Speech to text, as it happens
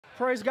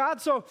Praise God.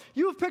 So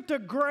you've picked a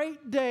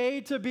great day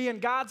to be in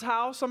God's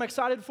house. I'm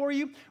excited for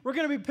you. We're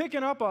going to be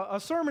picking up a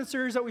sermon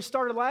series that we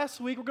started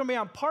last week. We're going to be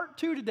on part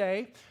 2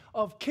 today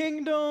of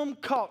Kingdom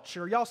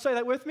Culture. Y'all say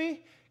that with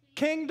me?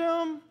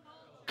 Kingdom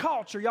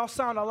Culture. Y'all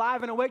sound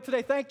alive and awake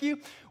today. Thank you.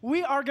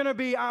 We are going to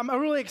be, I'm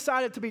really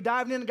excited to be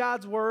diving into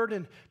God's Word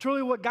and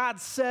truly what God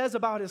says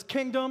about His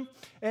kingdom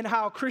and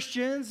how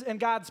Christians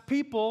and God's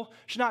people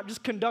should not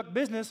just conduct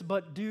business,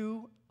 but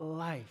do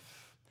life.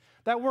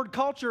 That word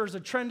culture is a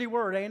trendy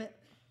word, ain't it?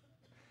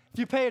 If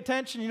you pay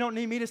attention, you don't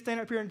need me to stand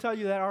up here and tell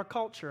you that our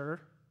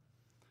culture,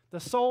 the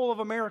soul of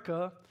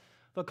America,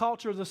 the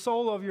culture, the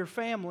soul of your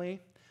family,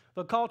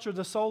 the culture,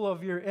 the soul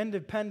of your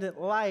independent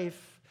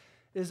life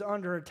is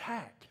under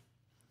attack.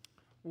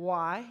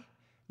 Why?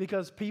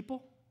 Because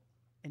people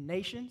and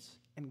nations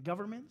and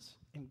governments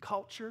and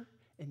culture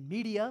and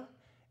media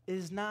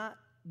is not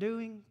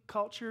doing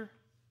culture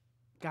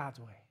God's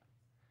way.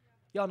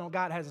 Y'all know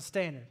God has a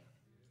standard.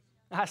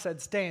 I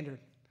said standard.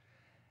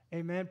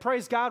 Amen.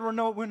 Praise God, we're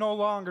no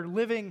longer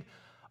living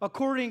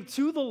according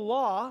to the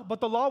law, but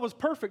the law was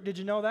perfect. Did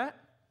you know that?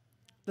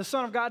 The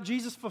Son of God,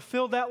 Jesus,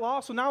 fulfilled that law.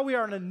 So now we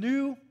are in a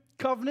new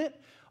covenant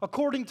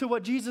according to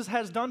what Jesus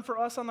has done for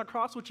us on the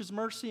cross, which is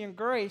mercy and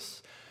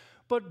grace.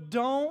 But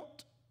don't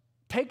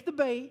take the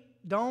bait.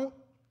 Don't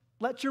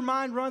let your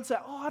mind run and say,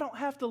 oh, I don't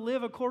have to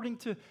live according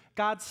to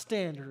God's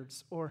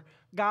standards or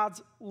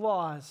God's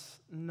laws.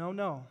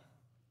 No.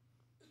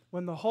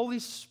 When the Holy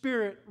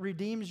Spirit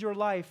redeems your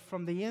life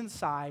from the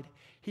inside,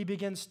 He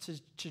begins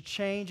to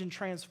change and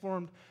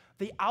transform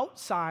the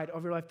outside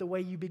of your life, the way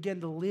you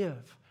begin to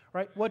live,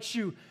 right? What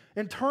you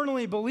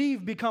internally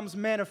believe becomes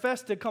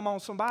manifested, come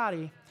on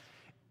somebody,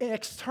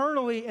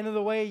 externally into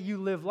the way you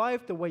live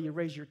life, the way you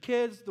raise your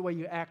kids, the way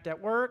you act at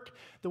work,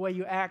 the way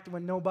you act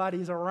when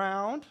nobody's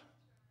around,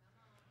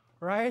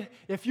 right?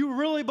 If you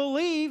really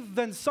believe,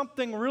 then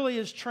something really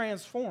is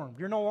transformed.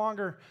 You're no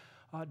longer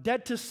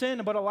dead to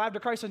sin, but alive to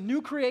Christ, a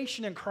new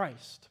creation in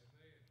Christ.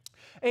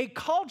 A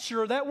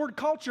culture, that word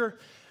culture,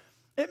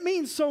 it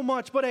means so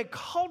much, but a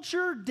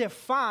culture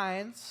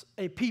defines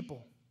a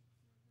people.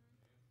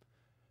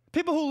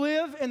 People who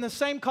live in the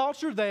same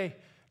culture, they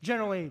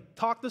generally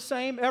talk the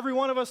same. Every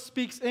one of us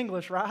speaks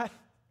English, right?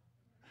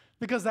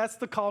 Because that's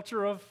the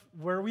culture of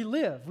where we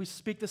live. We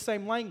speak the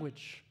same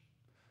language.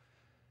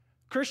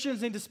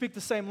 Christians need to speak the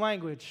same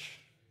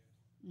language.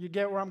 You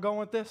get where I'm going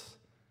with this?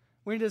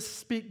 We need to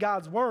speak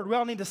God's word. We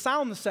all need to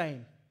sound the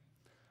same.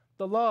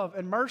 The love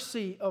and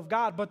mercy of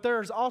God. But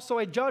there's also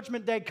a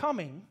judgment day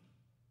coming.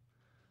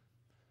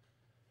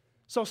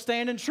 So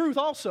stand in truth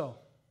also.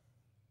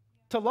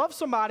 To love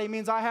somebody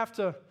means I have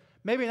to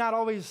maybe not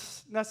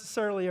always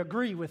necessarily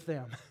agree with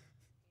them.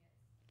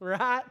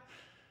 Right?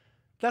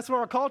 That's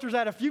where our culture's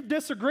at. If you've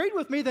disagreed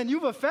with me, then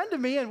you've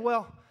offended me. And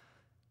well,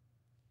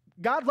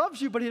 God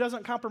loves you, but He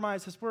doesn't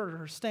compromise His word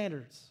or His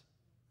standards.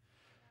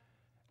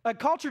 A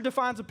culture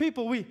defines a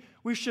people.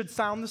 We should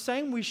sound the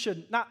same. We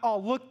should not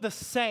all look the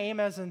same,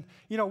 as in,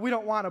 we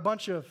don't want a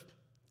bunch of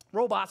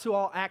robots who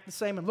all act the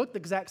same and look the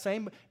exact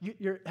same.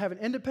 You have an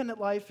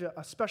independent life,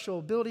 a special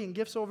ability and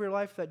gifts over your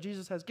life that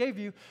Jesus has gave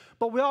you.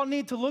 But we all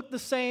need to look the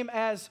same,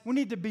 as we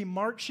need to be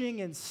marching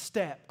in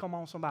step. Come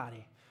on,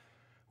 somebody.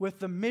 With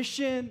the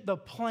mission, the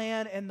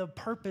plan, and the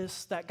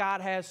purpose that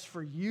God has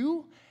for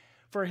you,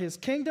 for His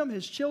kingdom,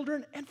 His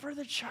children, and for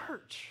the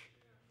church.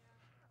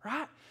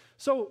 Right?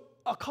 So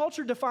a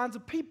culture defines a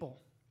people.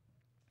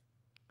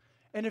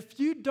 And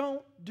if you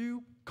don't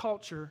do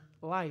culture,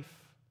 life,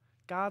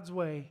 God's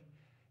way,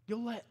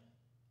 you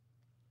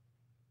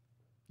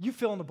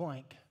fill in the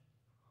blank.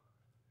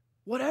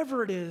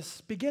 Whatever it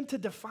is, begin to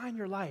define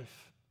your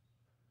life.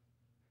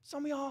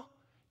 Some of y'all,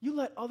 you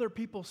let other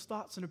people's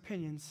thoughts and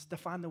opinions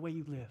define the way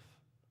you live.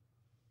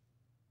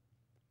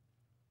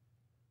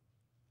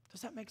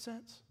 Does that make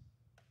sense?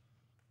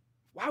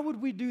 Why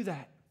would we do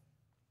that?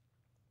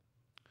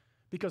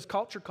 Because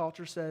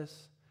culture says,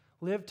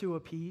 live to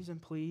appease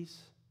and please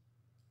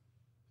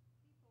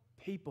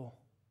people.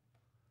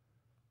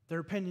 Their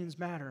opinions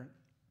matter.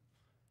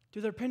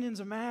 Do their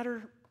opinions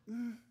matter?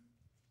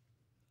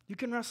 You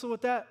can wrestle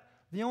with that.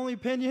 The only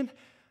opinion,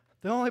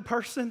 the only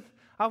person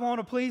I want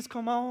to please,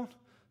 come on,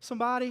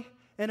 somebody,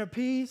 and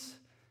appease,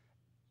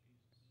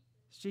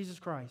 is Jesus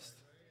Christ.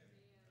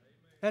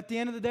 At the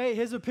end of the day,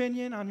 His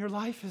opinion on your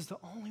life is the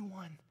only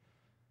one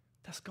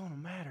that's going to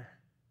matter.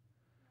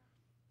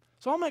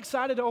 So I'm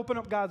excited to open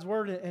up God's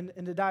Word and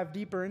to dive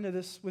deeper into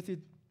this with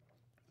you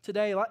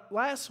today.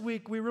 Last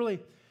week,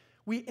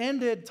 we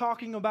ended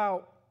talking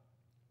about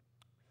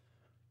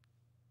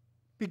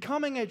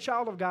becoming a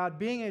child of God,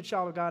 being a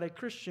child of God, a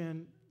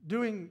Christian,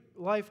 doing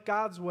life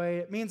God's way.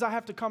 It means I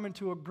have to come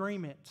into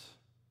agreement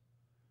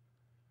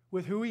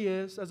with who He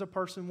is as a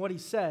person, what He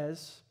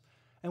says,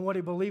 and what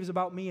He believes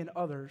about me and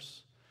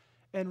others.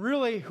 And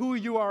really, who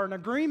you are in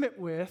agreement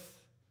with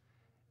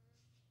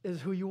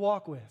is who you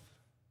walk with.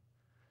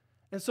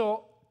 And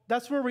so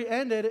that's where we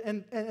ended.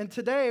 And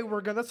today,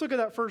 let's look at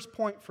that first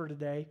point for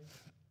today.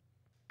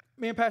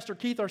 Me and Pastor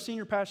Keith, our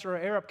senior pastor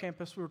at Arab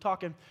campus, we were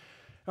talking.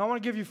 And I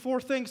want to give you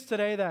 4 things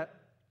today that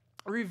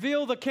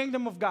reveal the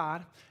kingdom of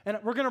God, and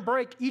we're going to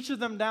break each of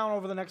them down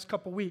over the next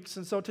couple weeks.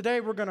 And so today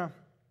we're going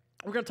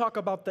to talk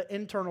about the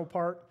internal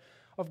part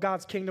of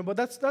God's kingdom. But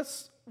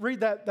let's read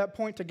that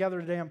point together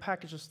today and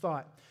package this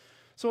thought.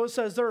 So it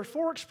says there are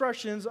 4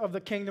 expressions of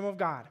the kingdom of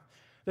God.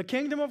 The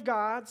kingdom of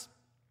God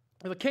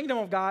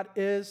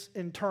is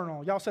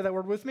internal. Y'all say that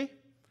word with me?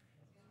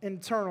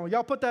 Internal.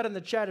 Y'all put that in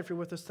the chat if you're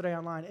with us today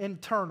online.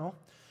 Internal.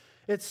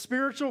 It's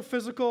spiritual,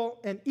 physical,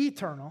 and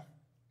eternal.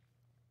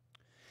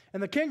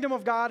 And the kingdom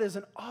of God is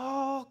an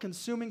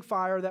all-consuming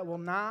fire that will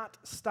not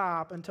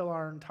stop until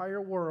our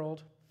entire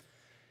world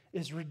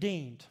is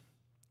redeemed.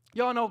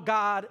 Y'all know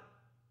God,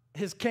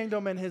 His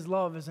kingdom and His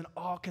love is an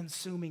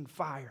all-consuming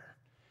fire.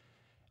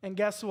 And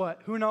guess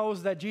what? Who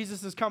knows that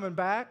Jesus is coming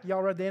back?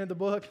 Y'all read the end of the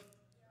book?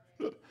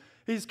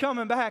 He's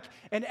coming back.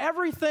 And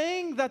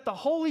everything that the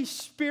Holy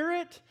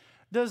Spirit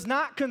does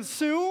not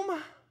consume,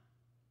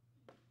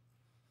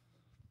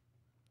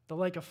 the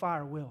lake of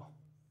fire will.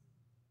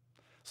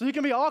 So you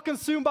can be all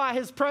consumed by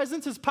His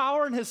presence, His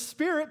power, and His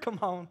Spirit. Come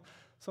on,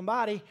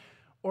 somebody.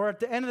 Or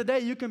at the end of the day,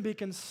 you can be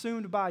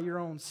consumed by your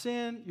own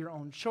sin, your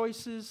own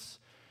choices,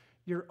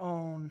 your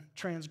own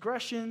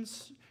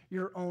transgressions,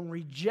 your own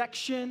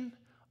rejection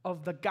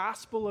of the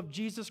gospel of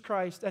Jesus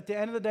Christ. At the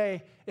end of the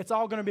day, it's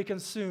all going to be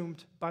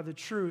consumed by the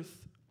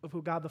truth of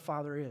who God the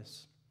Father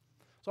is.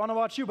 So I don't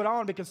know about you, but I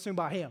want to be consumed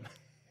by Him.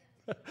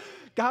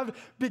 God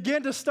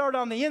began to start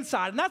on the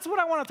inside. And that's what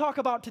I want to talk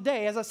about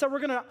today. As I said, we're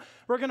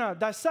going to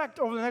dissect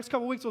over the next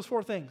couple weeks those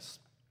 4 things.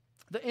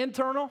 The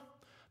internal,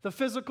 the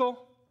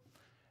physical,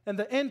 and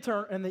the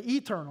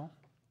eternal,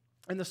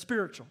 and the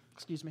spiritual,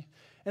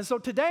 And so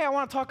today I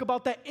want to talk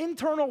about that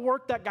internal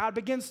work that God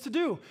begins to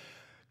do.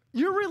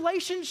 Your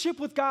relationship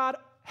with God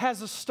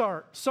has a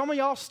start. Some of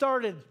y'all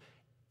started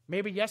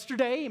maybe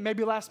yesterday,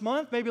 maybe last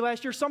month, maybe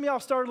last year. Some of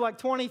y'all started like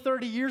 20,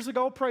 30 years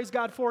ago. Praise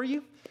God for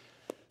you.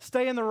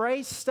 Stay in the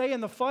race, stay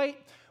in the fight.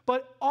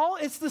 But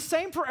it's the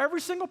same for every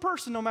single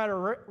person, no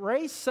matter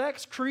race,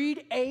 sex,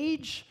 creed,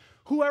 age,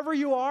 whoever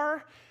you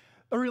are.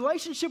 A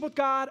relationship with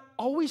God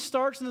always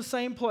starts in the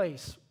same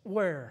place.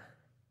 Where?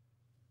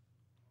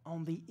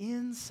 On the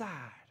inside,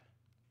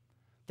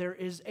 there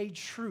is a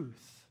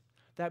truth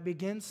that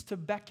begins to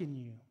beckon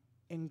you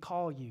and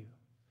call you.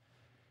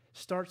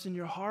 Starts in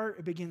your heart,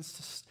 it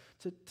begins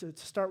to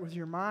start with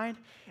your mind,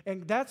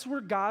 and that's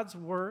where God's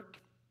work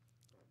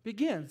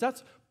begins.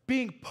 That's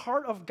being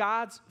part of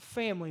God's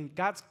family,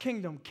 God's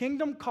kingdom.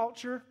 Kingdom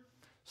culture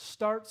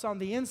starts on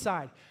the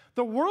inside.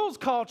 The world's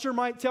culture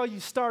might tell you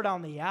start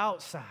on the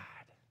outside.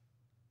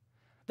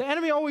 The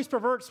enemy always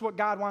perverts what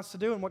God wants to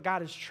do and what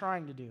God is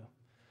trying to do.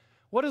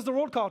 What does the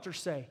world culture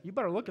say? You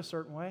better look a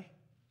certain way.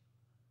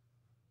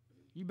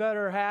 You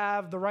better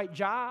have the right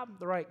job,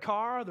 the right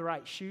car, the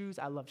right shoes.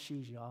 I love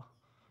shoes, y'all.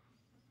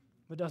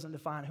 It doesn't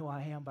define who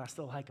I am, but I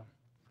still like them.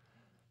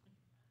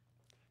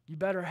 You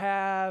better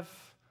have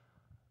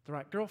the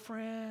right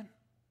girlfriend,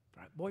 the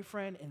right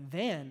boyfriend, and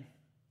then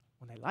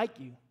when they like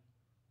you,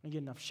 and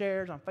get enough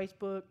shares on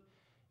Facebook,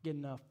 get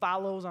enough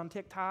follows on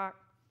TikTok,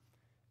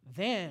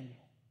 then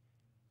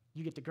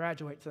you get to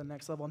graduate to the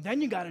next level. And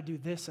then you got to do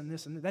this and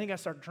this, and then you got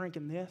to start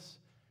drinking this,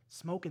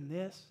 smoking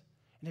this.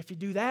 And if you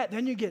do that,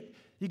 then you get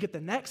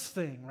the next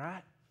thing,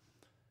 right?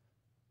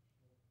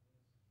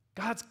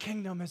 God's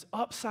kingdom is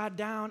upside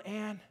down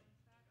and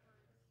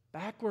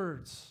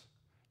backwards.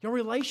 Your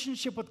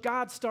relationship with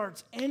God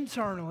starts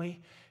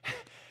internally.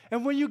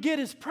 And when you get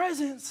His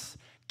presence,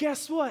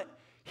 guess what?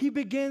 He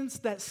begins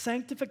that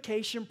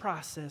sanctification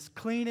process,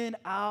 cleaning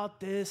out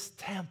this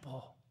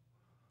temple.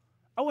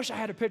 I wish I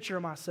had a picture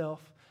of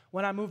myself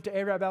when I moved to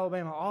Arab,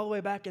 Alabama, all the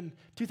way back in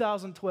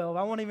 2012.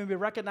 I won't even be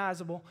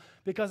recognizable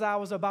because I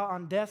was about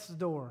on death's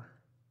door.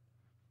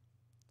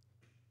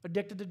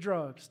 Addicted to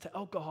drugs, to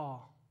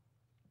alcohol.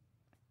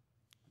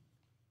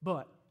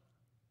 But,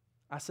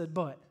 I said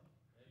but.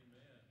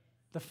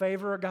 The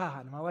favor of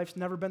God. My life's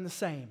never been the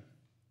same.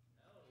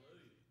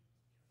 Hallelujah.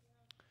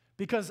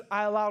 Because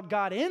I allowed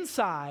God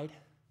inside,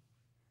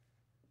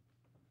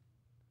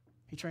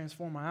 He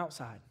transformed my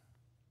outside.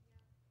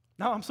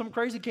 Now I'm some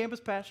crazy campus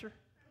pastor.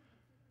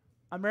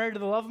 I'm married to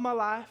the love of my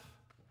life.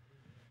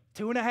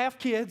 2.5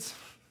 kids.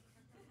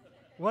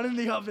 1 in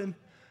the oven.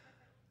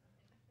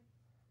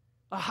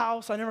 A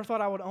house. I never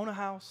thought I would own a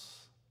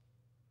house.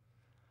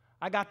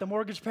 I got the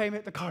mortgage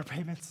payment, the car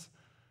payments.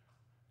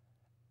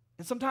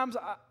 And sometimes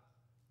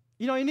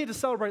you need to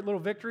celebrate little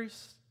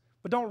victories,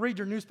 but don't read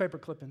your newspaper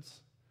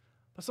clippings.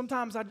 But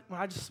sometimes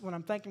when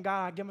I'm thanking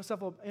God, I give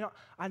myself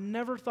I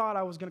never thought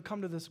I was going to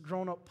come to this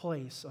grown-up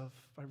place of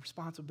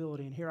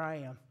responsibility, and here I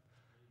am.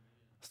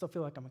 I still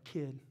feel like I'm a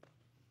kid.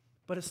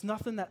 But it's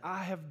nothing that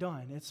I have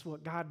done. It's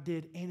what God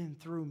did in and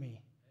through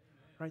me,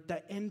 right?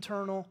 That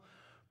internal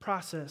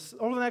process.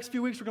 Over the next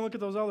few weeks, we're going to look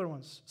at those other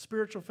ones,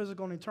 spiritual,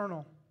 physical, and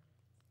eternal.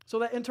 So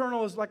that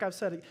internal is, like I've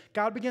said,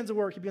 God begins to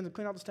work. He begins to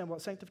clean out this temple,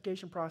 that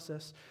sanctification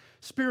process.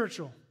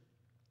 Spiritual.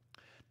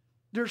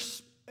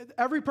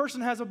 Every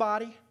person has a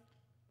body,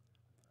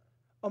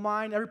 a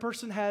mind. Every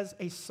person has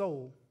a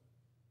soul.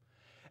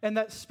 And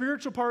that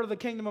spiritual part of the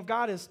kingdom of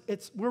God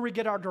it's where we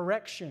get our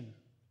direction.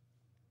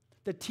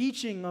 the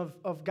teaching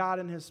of God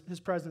and His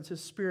presence,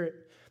 His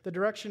Spirit, the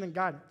direction and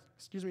guidance,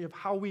 of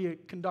how we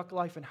conduct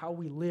life and how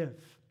we live.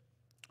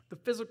 The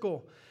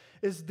physical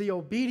is the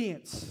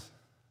obedience.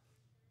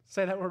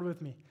 Say that word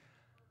with me.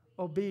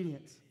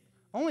 Obedience.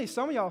 Only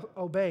some of y'all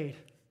obeyed.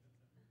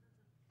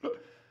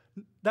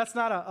 That's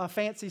not a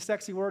fancy,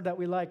 sexy word that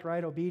we like,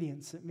 right?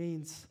 Obedience. It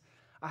means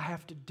I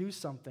have to do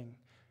something.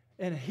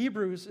 In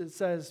Hebrews, it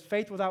says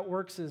faith without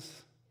works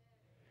is,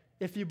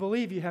 if you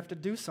believe, you have to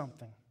do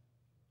something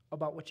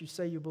about what you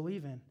say you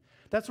believe in.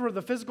 That's where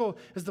the physical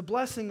is the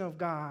blessing of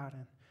God.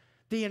 And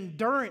the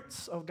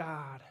endurance of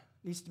God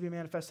needs to be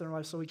manifested in our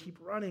life, so we keep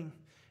running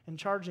and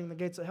charging the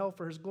gates of hell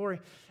for His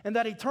glory. And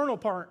that eternal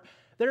part,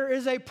 there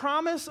is a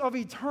promise of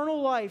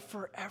eternal life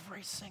for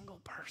every single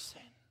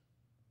person.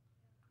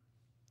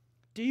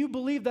 Do you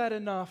believe that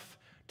enough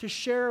to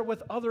share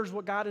with others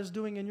what God is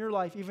doing in your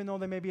life, even though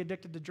they may be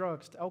addicted to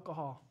drugs, to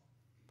alcohol,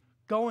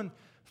 going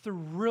through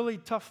really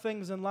tough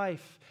things in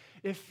life?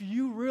 If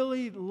you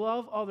really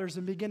love others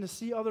and begin to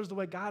see others the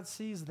way God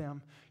sees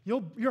them,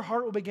 your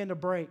heart will begin to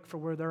break for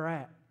where they're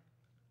at.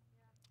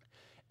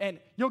 And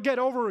you'll get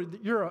over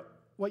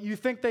what you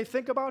think they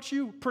think about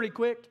you pretty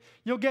quick.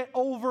 You'll get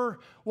over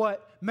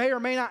what may or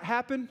may not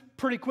happen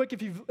pretty quick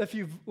if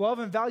you love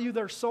and value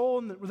their soul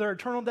and their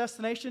eternal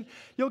destination.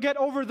 You'll get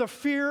over the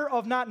fear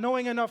of not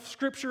knowing enough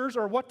scriptures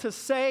or what to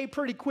say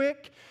pretty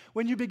quick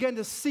when you begin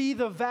to see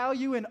the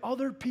value in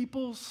other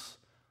people's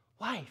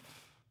life.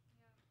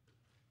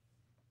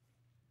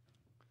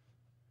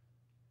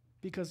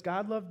 Because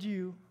God loved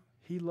you,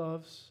 He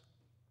loves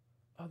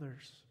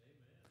others.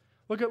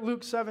 Look at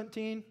Luke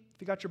 17.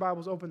 If you got your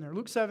Bibles open there.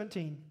 Luke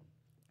 17.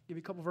 Give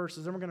you a couple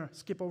verses. Then we're going to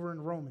skip over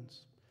into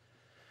Romans.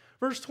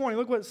 Verse 20,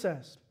 look what it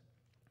says.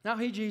 Now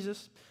He,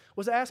 Jesus,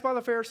 was asked by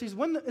the Pharisees,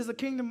 when the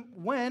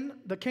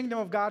kingdom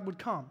of God would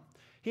come.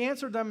 He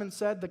answered them and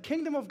said, the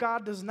kingdom of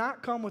God does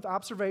not come with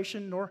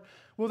observation, nor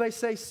will they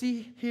say,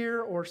 see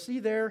here or see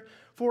there.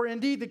 For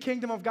indeed the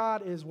kingdom of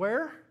God is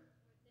where?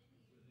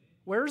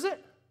 Where is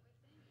it?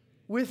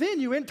 Within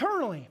you,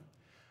 internally.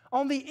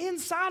 On the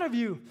inside of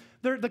you.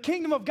 The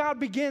kingdom of God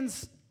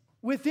begins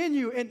within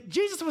you. And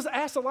Jesus was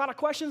asked a lot of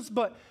questions,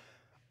 but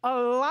a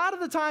lot of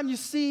the time you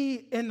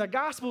see in the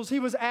Gospels, He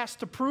was asked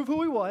to prove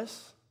who He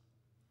was.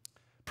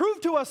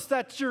 Prove to us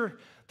that you're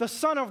the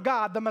Son of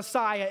God, the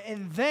Messiah,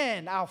 and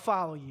then I'll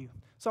follow you.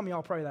 Some of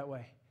y'all pray that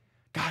way.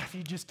 God, if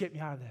you just get me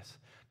out of this.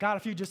 God,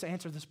 if you just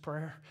answer this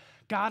prayer.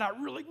 God, I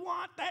really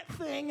want that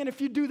thing, and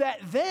if you do that,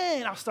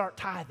 then I'll start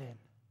tithing.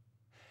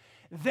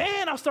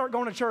 Then I'll start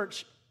going to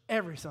church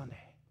every Sunday.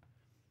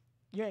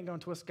 You ain't going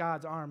to twist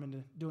God's arm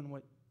into doing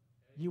what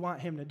you want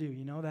Him to do.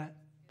 You know that?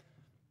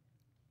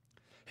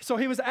 So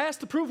He was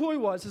asked to prove who He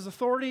was, His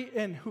authority,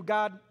 and who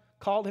God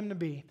called Him to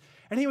be.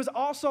 And He was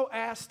also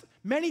asked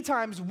many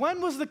times,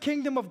 when was the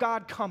kingdom of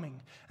God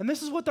coming? And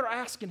this is what they're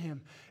asking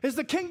Him. Is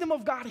the kingdom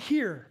of God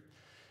here?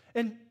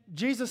 And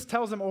Jesus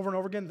tells them over and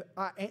over again,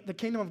 the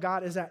kingdom of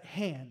God is at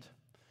hand.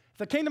 If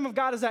the kingdom of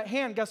God is at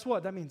hand, guess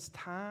what? That means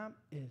time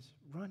is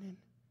running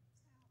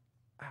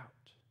out.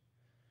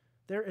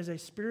 There is a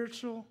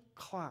spiritual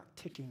clock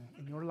ticking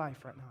in your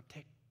life right now.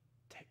 Tick,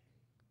 tick,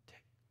 tick,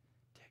 tick,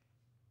 tick.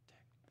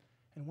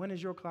 And when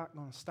is your clock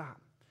going to stop?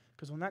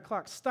 Because when that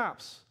clock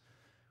stops,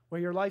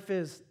 where your life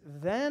is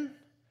then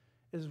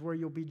is where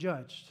you'll be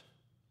judged.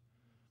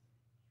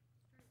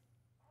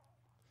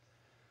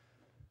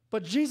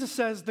 But Jesus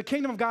says the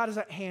kingdom of God is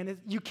at hand.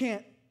 You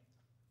can't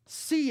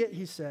see it,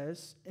 He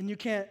says, and you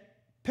can't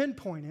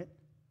pinpoint it.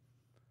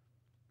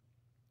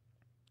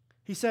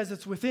 He says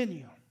it's within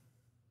you.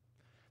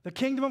 The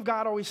kingdom of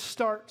God always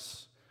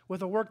starts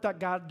with a work that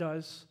God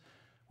does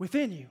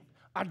within you.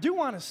 I do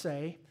want to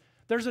say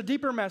there's a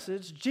deeper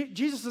message.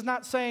 Jesus is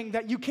not saying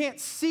that you can't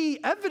see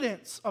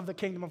evidence of the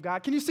kingdom of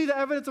God. Can you see the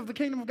evidence of the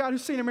kingdom of God?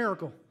 Who's seen a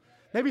miracle?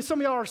 Maybe some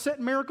of y'all are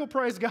sitting miracle,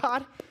 praise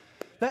God.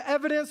 The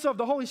evidence of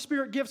the Holy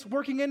Spirit gifts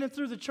working in and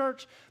through the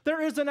church.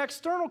 There is an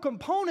external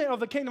component of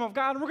the kingdom of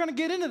God, and we're going to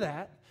get into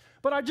that.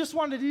 But I just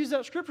wanted to use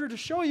that scripture to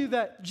show you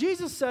that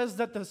Jesus says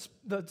that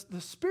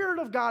the Spirit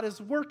of God is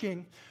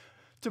working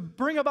to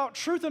bring about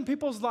truth in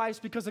people's lives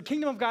because the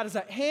kingdom of God is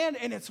at hand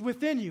and it's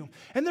within you.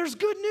 And there's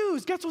good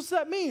news. Guess what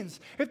that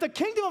means? If the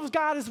kingdom of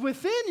God is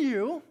within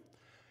you,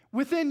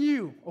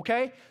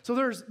 okay? So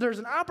there's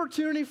an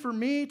opportunity for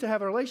me to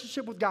have a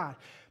relationship with God.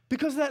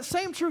 Because of that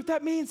same truth,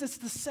 that means it's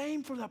the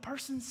same for the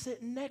person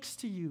sitting next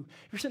to you.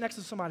 If you're sitting next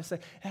to somebody, say,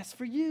 that's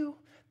for you.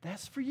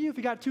 That's for you. If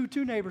you got two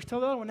neighbors, tell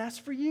the other one, that's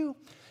for you.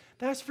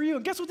 That's for you.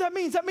 And guess what that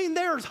means? That means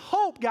there's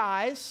hope,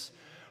 guys,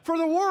 for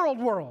the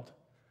world.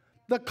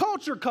 The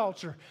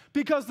culture.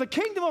 Because the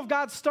kingdom of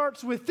God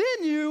starts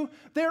within you,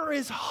 there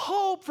is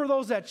hope for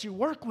those that you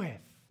work with.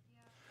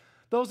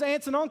 Those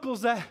aunts and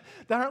uncles that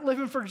aren't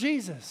living for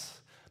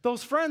Jesus.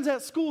 Those friends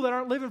at school that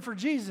aren't living for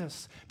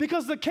Jesus.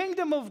 Because the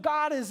kingdom of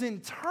God is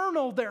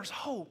internal, there's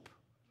hope.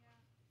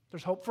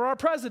 There's hope for our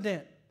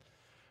president,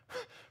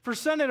 for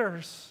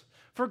senators,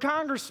 for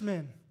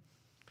congressmen,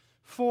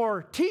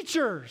 for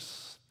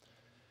teachers.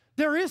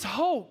 There is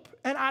hope.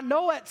 And I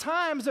know at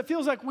times it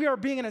feels like we are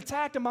being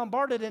attacked and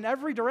bombarded in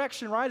every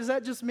direction, right? Is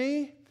that just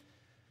me?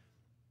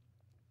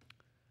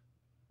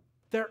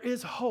 There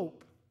is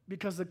hope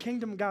because the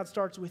kingdom of God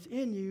starts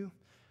within you.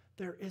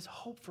 There is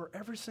hope for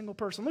every single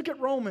person. Look at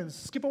Romans.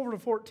 Skip over to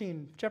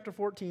 14, chapter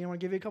 14. I want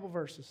to give you a couple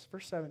verses.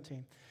 Verse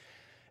 17.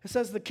 It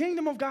says, the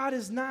kingdom of God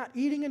is not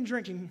eating and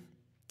drinking.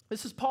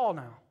 This is Paul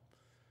now.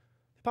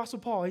 Apostle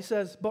Paul. He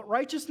says, but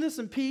righteousness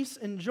and peace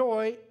and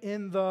joy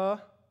in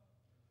the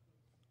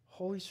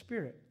Holy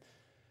Spirit.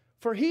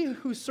 For he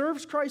who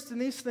serves Christ in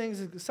these things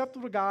is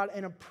acceptable to God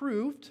and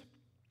approved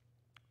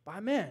by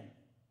men.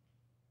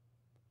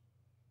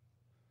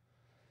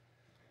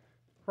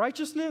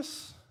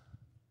 Righteousness,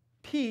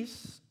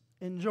 peace,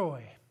 and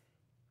joy.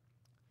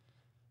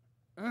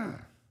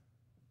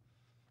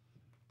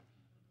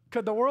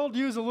 Could the world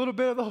use a little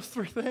bit of those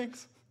three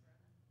things?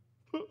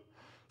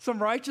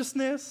 Some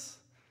righteousness,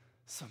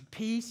 some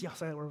peace. Y'all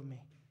say that word with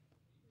me.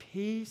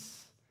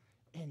 Peace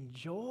and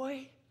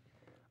joy.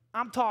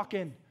 I'm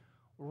talking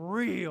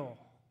real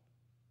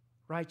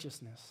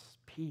righteousness,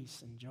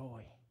 peace, and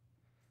joy.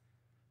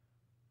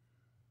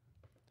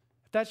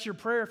 If that's your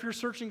prayer, if you're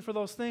searching for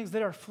those things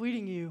that are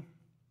fleeting you,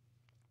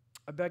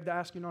 I beg to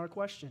ask you another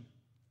question.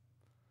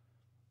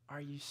 Are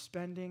you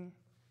spending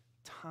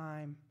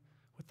time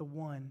with the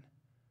one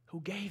who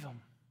gave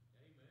them?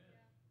 Amen.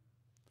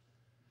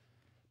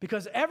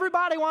 Because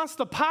everybody wants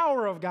the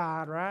power of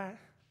God, right?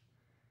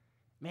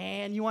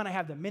 Man, you want to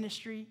have the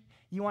ministry.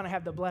 You want to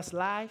have the blessed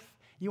life.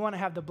 You want to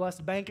have the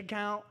blessed bank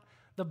account,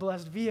 the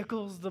blessed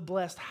vehicles, the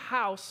blessed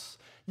house.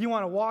 You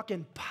want to walk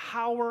in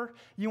power.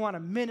 You want to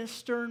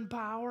minister in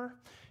power.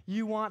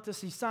 You want to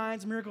see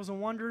signs, miracles,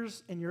 and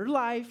wonders in your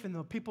life and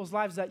the people's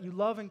lives that you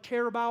love and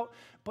care about,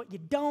 but you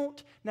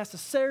don't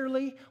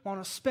necessarily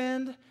want to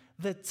spend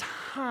the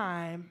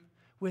time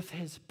with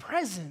His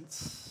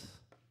presence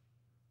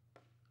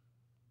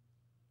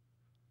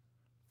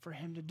for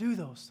Him to do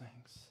those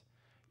things.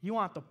 You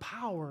want the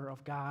power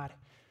of God,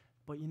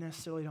 but you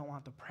necessarily don't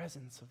want the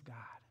presence of God.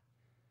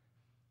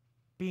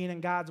 Being in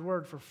God's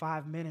Word for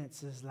 5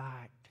 minutes is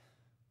like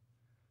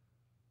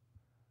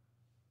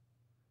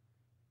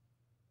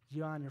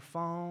you're on your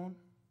phone,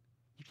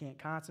 you can't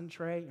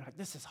concentrate, you're like,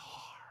 this is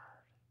hard.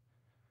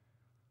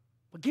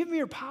 But give me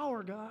your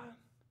power, God.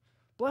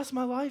 Bless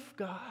my life,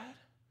 God.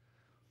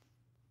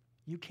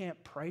 You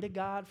can't pray to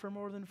God for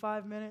more than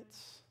 5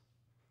 minutes.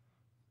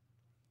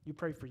 You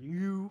pray for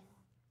you,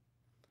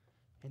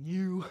 and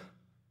you,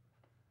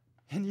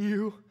 and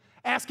you.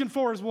 Asking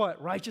for is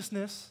what?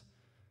 Righteousness,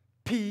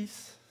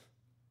 peace,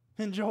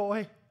 and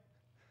joy.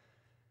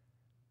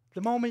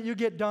 The moment you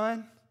get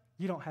done,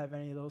 you don't have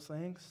any of those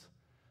things.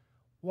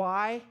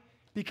 Why?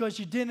 Because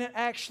you didn't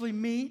actually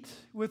meet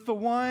with the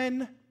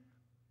one.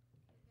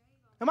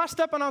 Am I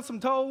stepping on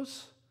some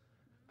toes?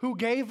 Who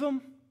gave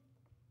them?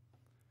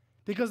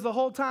 Because the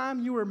whole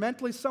time you were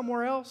mentally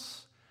somewhere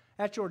else,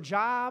 at your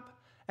job,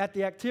 at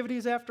the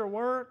activities after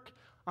work,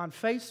 on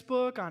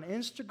Facebook, on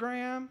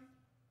Instagram.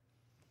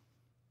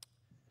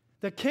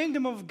 The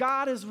kingdom of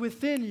God is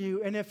within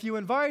you, and if you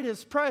invite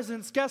His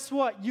presence, guess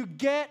what? You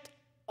get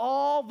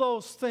all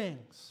those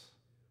things.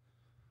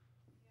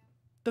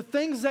 The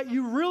things that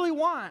you really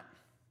want.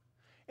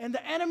 And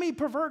the enemy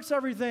perverts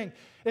everything.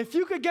 If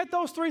you could get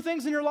those three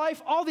things in your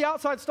life, all the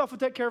outside stuff would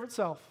take care of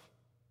itself.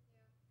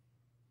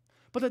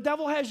 But the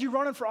devil has you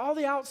running for all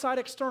the outside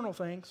external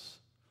things,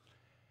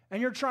 and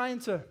you're trying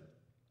to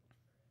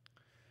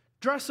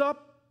dress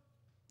up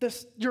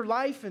your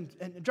life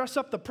and dress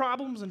up the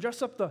problems and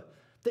dress up the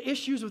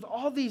issues with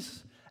all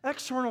these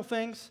external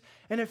things.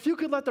 And if you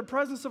could let the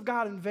presence of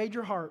God invade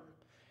your heart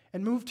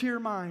and move to your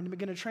mind and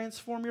begin to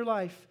transform your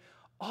life,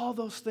 all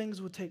those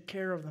things would take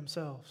care of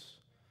themselves.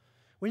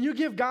 When you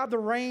give God the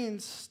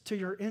reins to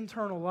your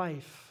internal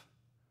life,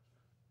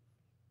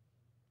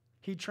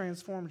 He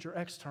transforms your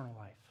external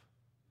life.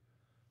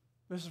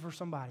 This is for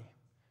somebody.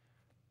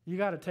 You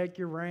got to take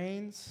your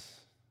reins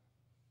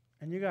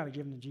and you got to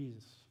give them to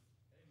Jesus.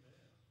 Amen.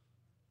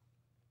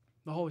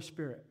 The Holy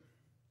Spirit.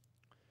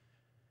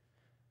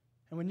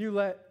 And when you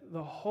let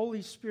the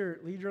Holy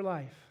Spirit lead your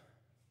life,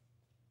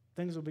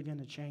 things will begin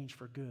to change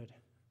for good.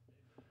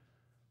 It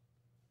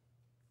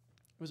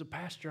was a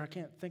pastor, I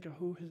can't think of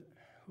who it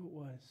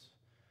was.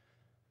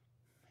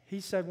 He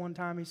said one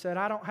time, he said,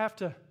 I don't have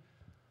to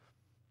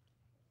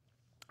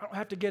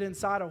get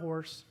inside a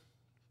horse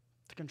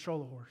to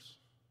control a horse.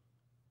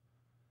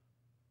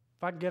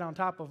 If I can get on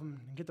top of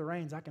him and get the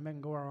reins, I can make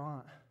him go where I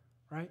want,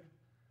 right?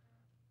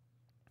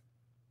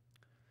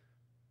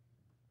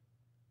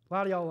 A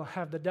lot of y'all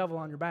have the devil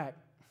on your back.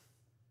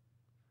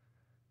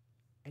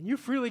 And you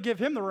freely give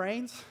him the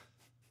reins.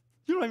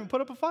 You don't even put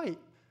up a fight.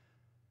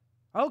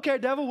 Okay,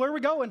 devil, where are we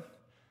going?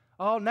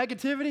 Oh,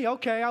 negativity?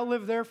 Okay, I'll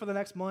live there for the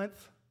next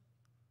month.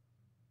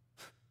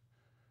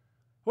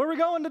 Where are we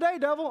going today,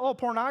 devil? Oh,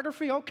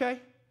 pornography? Okay.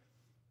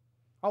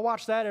 I'll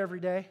watch that every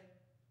day.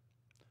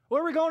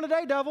 Where are we going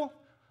today, devil?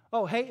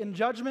 Oh, hate and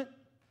judgment?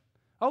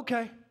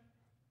 Okay.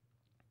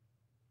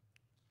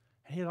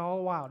 And he's all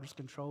the while just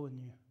controlling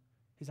you.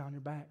 He's on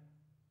your back.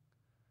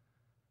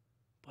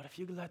 But if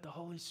you let the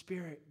Holy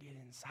Spirit get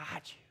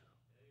inside you,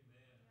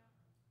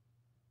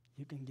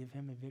 you can give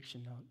him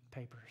eviction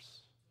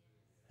papers,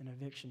 an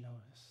eviction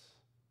notice.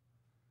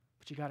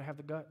 But you got to have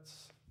the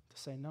guts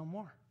to say no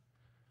more.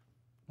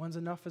 When is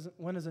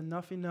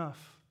enough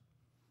enough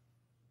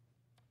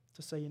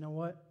to say, you know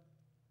what?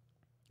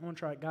 I want to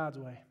try it God's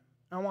way.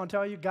 I want to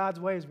tell you,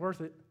 God's way is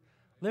worth it.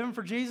 Living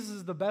for Jesus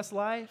is the best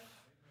life,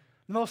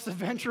 the most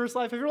adventurous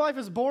life. If your life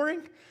is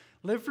boring,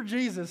 live for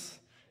Jesus.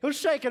 He'll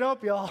shake it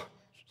up, y'all.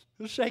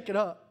 He'll shake it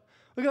up.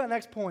 Look at that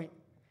next point.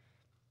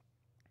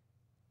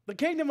 The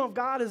kingdom of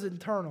God is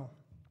internal.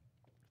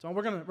 So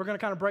we're gonna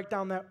kind of break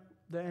down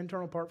the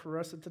internal part for the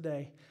rest of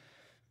today.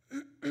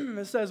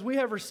 It says, we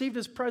have received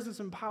his presence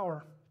and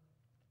power.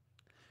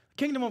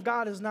 The kingdom of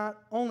God is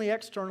not only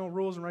external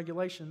rules and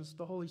regulations.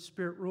 The Holy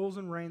Spirit rules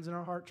and reigns in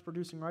our hearts,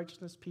 producing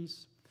righteousness,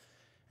 peace,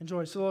 and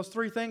joy. So those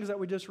three things that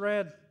we just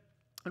read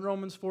in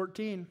Romans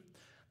 14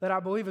 that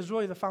I believe is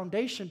really the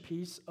foundation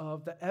piece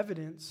of the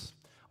evidence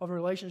of a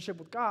relationship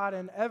with God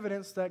and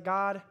evidence that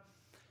God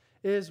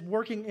is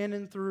working in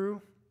and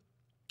through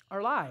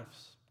our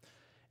lives.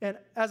 And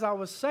as I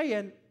was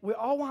saying, we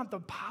all want the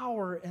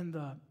power and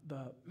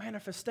the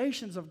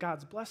manifestations of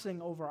God's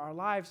blessing over our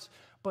lives,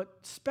 but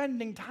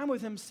spending time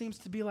with him seems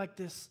to be like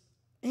this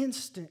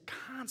instant,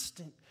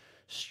 constant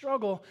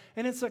struggle.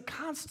 And it's a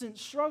constant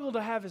struggle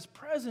to have his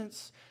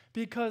presence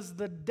because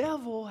the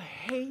devil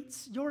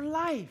hates your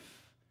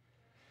life.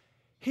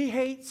 He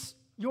hates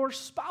your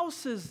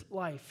spouse's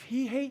life.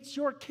 He hates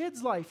your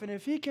kid's life. And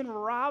if he can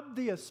rob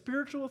the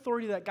spiritual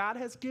authority that God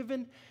has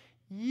given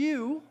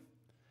you,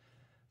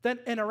 then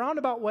in a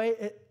roundabout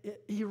way,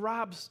 he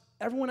robs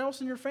everyone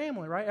else in your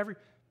family, right?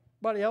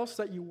 Everybody else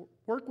that you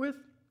work with,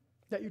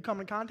 that you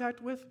come in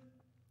contact with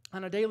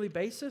on a daily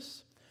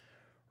basis,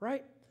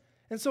 right?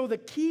 And so the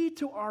key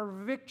to our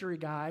victory,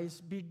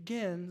 guys,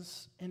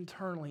 begins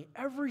internally.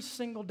 Every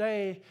single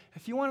day,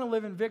 if you want to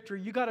live in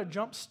victory, you got to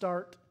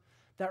jumpstart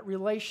that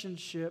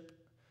relationship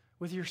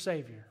with your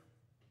Savior.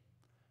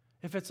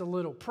 If it's a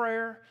little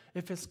prayer,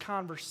 if it's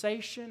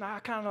conversation, I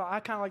kind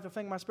of like to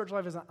think my spiritual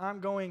life is an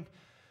ongoing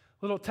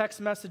little text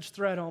message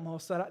thread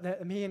almost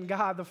that me and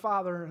God the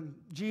Father and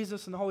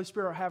Jesus and the Holy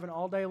Spirit are having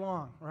all day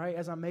long, right,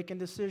 as I'm making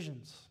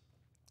decisions.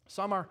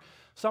 Some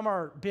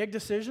are big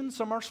decisions,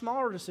 some are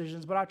smaller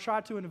decisions, but I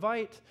try to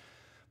invite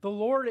the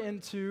Lord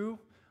into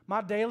my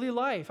daily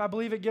life. I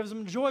believe it gives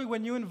him joy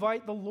when you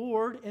invite the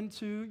Lord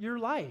into your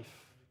life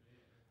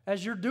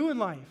as you're doing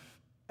life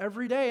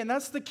every day. And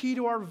that's the key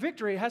to our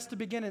victory. It has to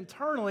begin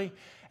internally.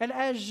 And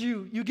as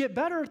you get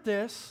better at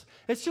this,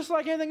 it's just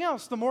like anything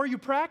else. The more you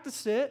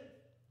practice it,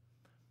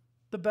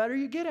 the better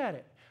you get at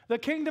it. The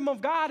kingdom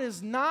of God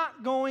is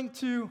not going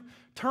to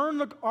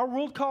turn our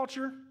world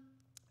culture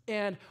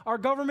and our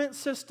government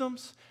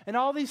systems and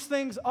all these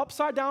things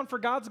upside down for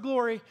God's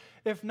glory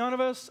if none of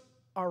us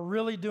are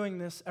really doing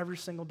this every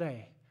single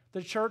day.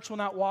 The church will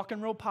not walk in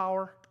real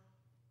power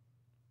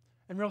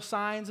and real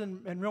signs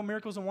and real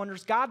miracles and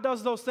wonders. God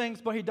does those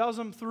things, but he does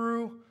them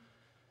through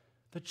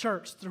the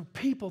church, through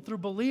people, through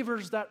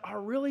believers that are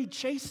really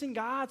chasing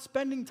God,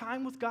 spending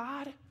time with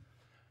God,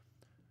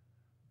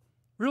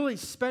 really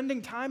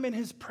spending time in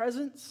his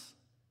presence.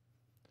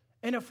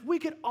 And if we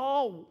could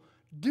all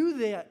do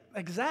that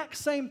exact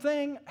same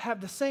thing, have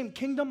the same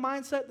kingdom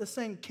mindset, the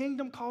same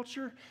kingdom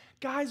culture,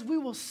 guys, we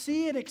will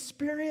see and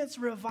experience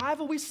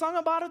revival. We sung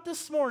about it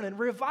this morning.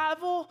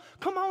 Revival,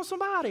 come on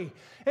somebody,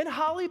 in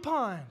Holly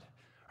Pond,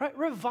 right?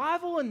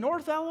 Revival in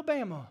North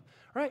Alabama,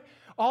 right?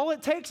 All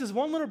it takes is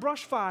one little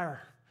brush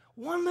fire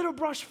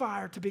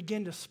to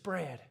begin to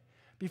spread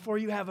before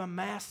you have a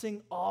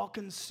massing,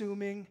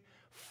 all-consuming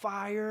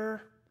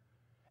fire,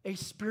 a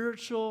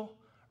spiritual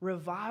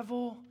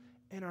revival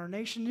in our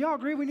nation. Do y'all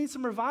agree we need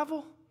some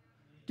revival?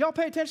 Do y'all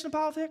pay attention to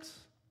politics?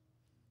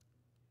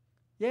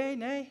 Yay,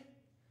 nay?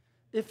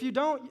 If you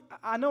don't,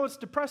 I know it's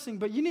depressing,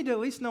 but you need to at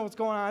least know what's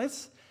going on.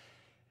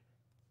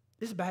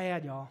 It's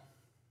bad, y'all.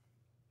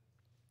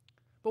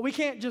 But we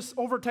can't just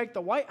overtake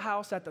the White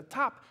House at the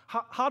top.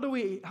 How do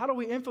we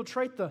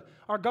infiltrate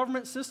our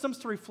government systems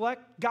to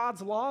reflect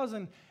God's laws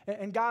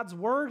and God's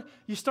word?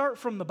 You start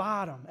from the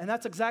bottom, and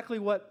that's exactly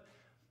what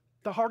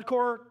the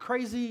hardcore,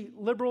 crazy,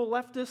 liberal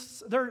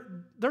leftists,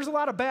 there's a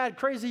lot of bad,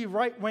 crazy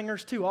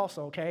right-wingers too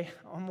also, okay?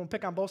 I'm going to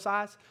pick on both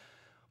sides.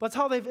 But it's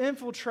how they've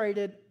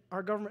infiltrated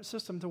our government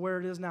system to where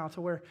it is now,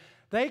 to where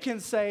they can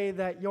say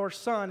that your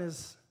son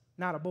is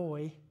not a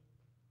boy,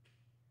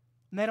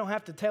 and they don't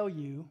have to tell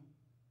you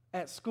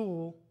at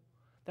school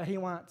that he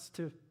wants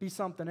to be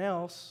something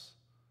else,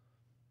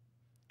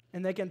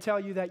 and they can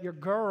tell you that your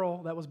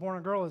girl that was born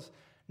a girl is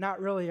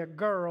not really a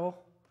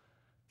girl,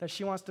 that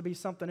she wants to be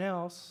something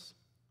else.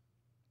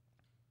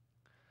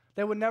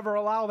 They would never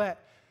allow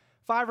that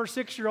 5 or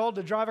 6-year-old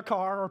to drive a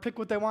car or pick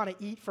what they want to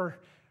eat for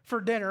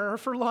dinner or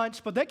for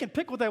lunch, but they can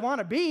pick what they want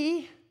to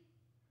be.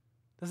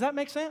 Does that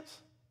make sense?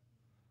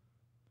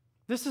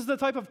 This is the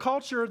type of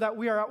culture that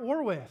we are at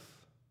war with.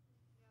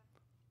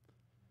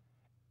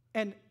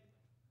 And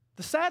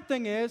the sad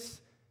thing is,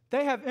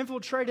 they have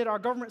infiltrated our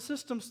government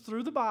systems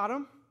through the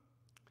bottom,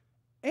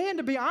 And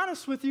to be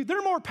honest with you,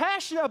 they're more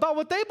passionate about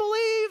what they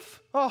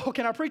believe. Oh,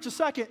 can I preach a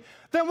second?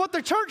 Than what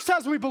the church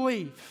says we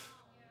believe.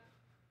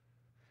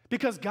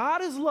 Because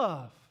God is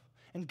love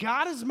and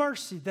God is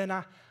mercy, then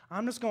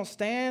I'm just going to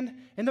stand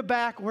in the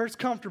back where it's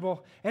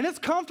comfortable. And it's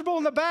comfortable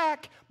in the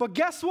back, but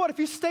guess what? If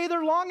you stay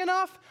there long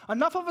enough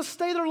of us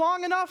stay there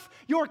long enough,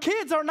 your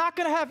kids are not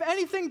going to have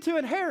anything to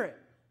inherit.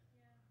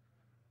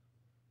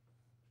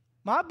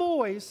 My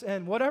boys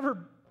and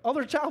whatever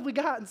other child we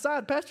got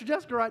inside Pastor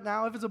Jessica right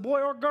now, if it's a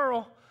boy or a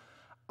girl,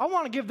 I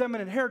want to give them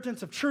an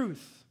inheritance of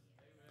truth.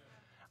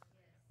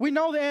 We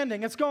know the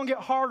ending. It's going to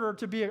get harder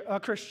to be a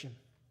Christian.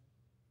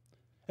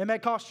 It may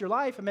cost your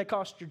life. It may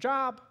cost your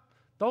job.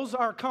 Those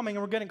are coming,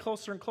 and we're getting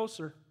closer and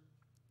closer.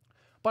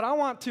 But I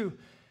want to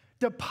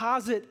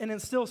deposit and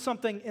instill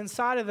something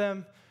inside of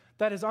them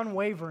that is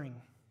unwavering.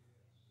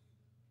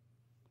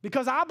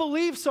 Because I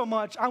believe so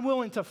much, I'm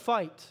willing to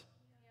fight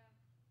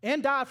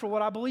and die for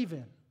what I believe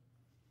in.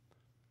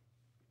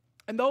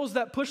 And those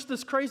that push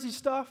this crazy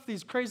stuff,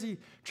 these crazy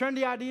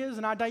trendy ideas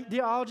and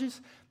ideologies,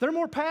 they're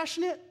more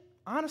passionate,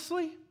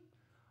 honestly,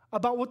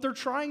 about what they're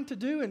trying to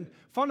do and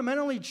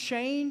fundamentally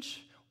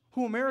change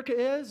who America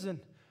is and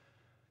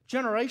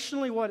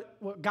generationally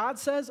what God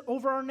says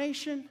over our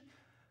nation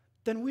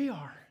than we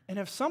are. And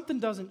if something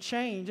doesn't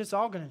change, it's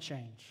all going to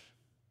change.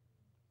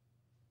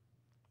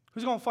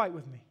 Who's going to fight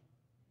with me?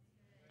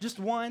 Just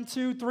 1,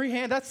 2, 3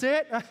 hands. That's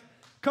it.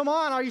 Come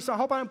on. I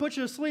hope I didn't put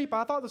you to sleep.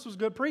 I thought this was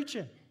good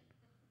preaching.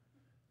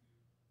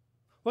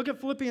 Look at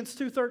Philippians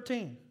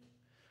 2:13.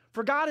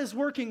 For God is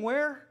working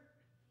where?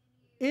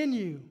 In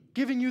you.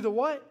 Giving you the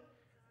what?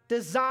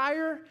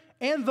 Desire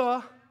and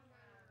the,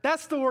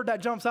 that's the word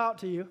that jumps out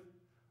to you,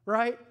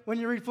 right? When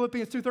you read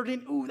Philippians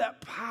 2:13, ooh, that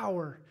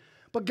power.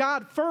 But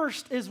God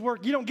first is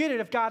working. You don't get it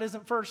if God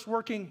isn't first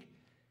working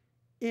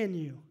in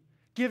you.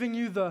 Giving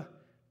you the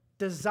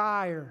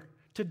desire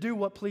to do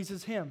what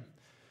pleases Him.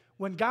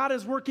 When God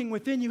is working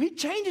within you, He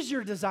changes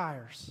your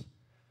desires.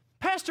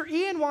 Pastor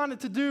Ian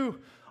wanted to do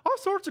all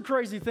sorts of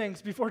crazy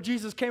things before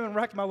Jesus came and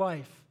wrecked my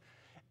life.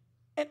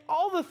 And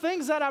all the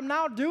things that I'm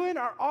now doing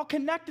are all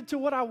connected to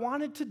what I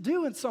wanted to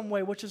do in some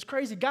way, which is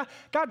crazy. God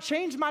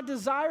changed my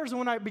desires, and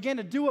when I began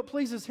to do what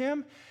pleases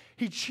Him,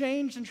 He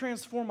changed and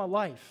transformed my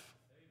life.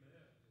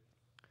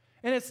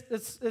 Amen. And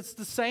it's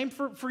the same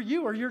for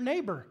you or your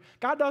neighbor.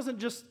 God doesn't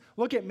just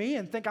look at me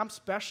and think I'm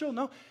special.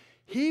 No,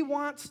 He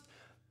wants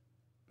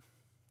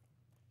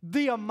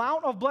the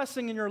amount of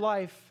blessing in your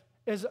life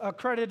is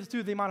accredited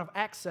to the amount of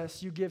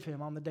access you give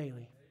Him on the daily.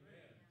 Amen.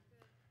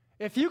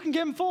 If you can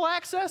give Him full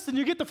access, then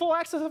you get the full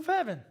access of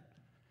heaven.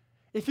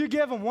 If you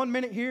give Him 1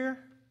 minute here,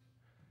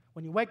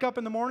 when you wake up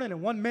in the morning,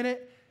 and 1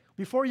 minute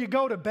before you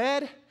go to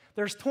bed,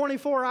 there's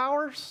 24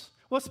 hours.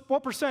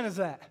 What percent is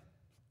that?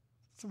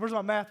 Where's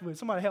my math with?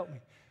 Somebody help me.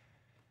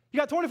 You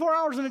got 24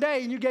 hours in a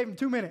day, and you gave Him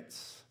 2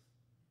 minutes.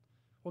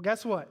 Well,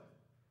 guess what?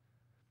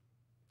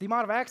 The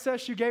amount of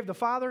access you gave the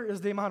Father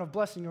is the amount of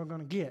blessing you're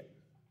going to get.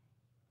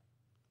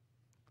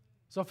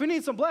 So if you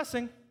need some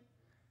blessing,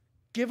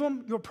 give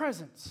Him your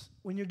presence.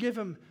 When you give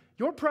Him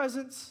your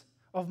presence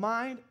of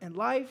mind and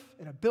life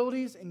and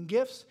abilities and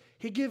gifts,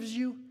 He gives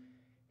you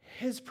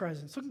His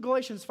presence. Look at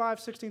Galatians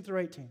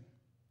 5:16-18.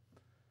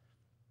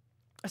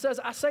 It says,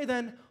 I say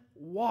then,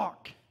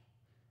 walk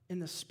in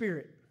the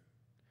Spirit,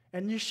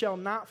 and you shall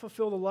not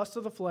fulfill the lust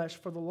of the flesh,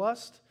 for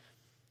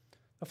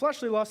the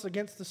fleshly lust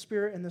against the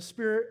Spirit, and the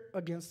Spirit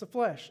against the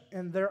flesh.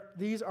 And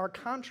these are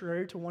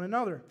contrary to one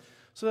another,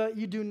 so that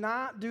you do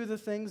not do the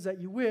things that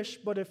you wish,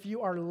 but if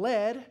you are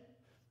led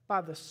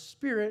by the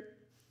Spirit,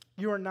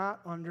 you are not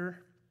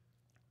under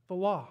the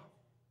law.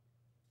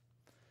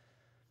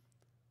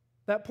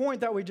 That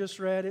point that we just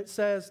read, it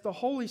says, the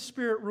Holy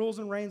Spirit rules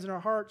and reigns in our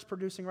hearts,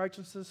 producing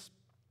righteousness,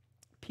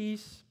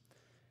 peace,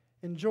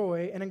 and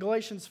joy. And in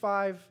Galatians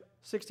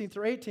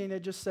 5:16-18,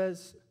 it just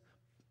says,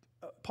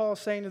 Paul is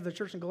saying to the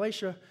church in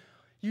Galatia,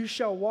 you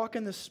shall walk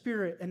in the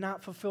Spirit and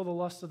not fulfill the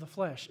lust of the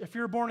flesh. If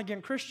you're a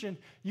born-again Christian,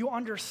 you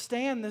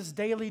understand this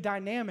daily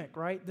dynamic,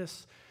 right?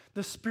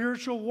 The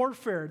spiritual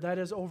warfare that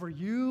is over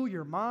you,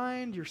 your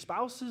mind, your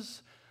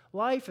spouse's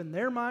life, and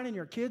their mind, and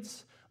your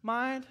kids'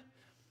 mind.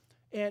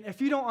 And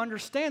if you don't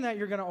understand that,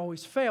 you're going to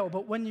always fail.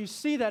 But when you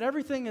see that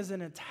everything is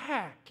an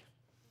attack,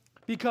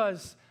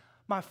 because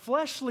my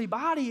fleshly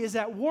body is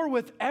at war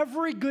with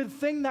every good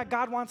thing that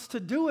God wants to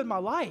do in my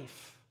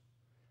life.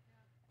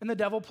 And the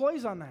devil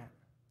plays on that.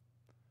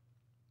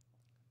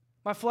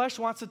 My flesh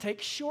wants to take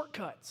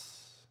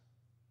shortcuts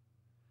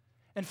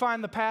and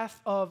find the path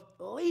of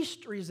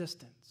least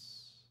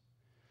resistance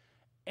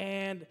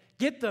and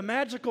get the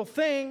magical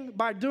thing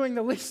by doing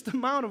the least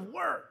amount of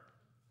work.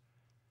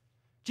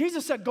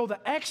 Jesus said, go the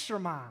extra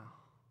mile.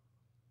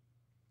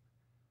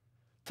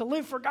 To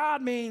live for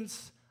God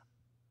means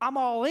I'm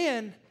all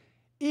in,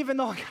 even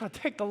though I got to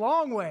take the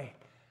long way.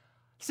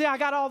 See, I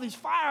got all these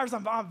fires.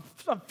 I'm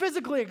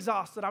physically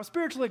exhausted. I'm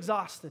spiritually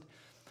exhausted.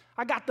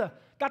 I got the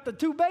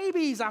 2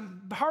 babies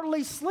I'm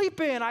hardly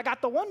sleeping. I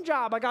got the one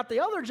job. I got the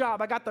other job.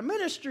 I got the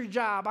ministry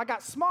job. I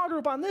got small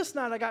group on this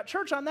night. I got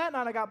church on that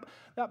night. I got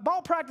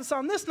ball practice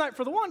on this night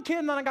for the one kid,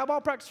 and then I got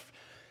ball practice.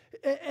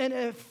 And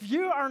if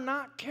you are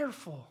not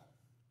careful,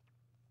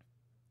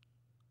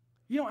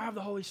 you don't have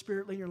the Holy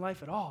Spirit leading your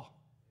life at all.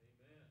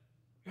 Amen.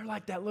 You're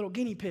like that little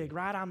guinea pig,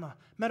 right, on the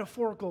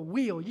metaphorical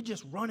wheel. You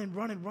just running.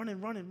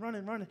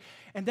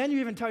 And then you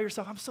even tell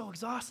yourself, I'm so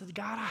exhausted.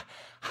 God,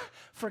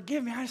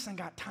 forgive me. I just ain't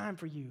got time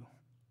for you.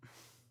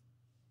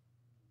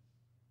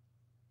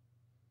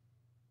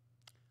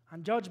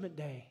 On Judgment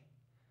Day,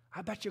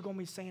 I bet you're going to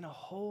be saying a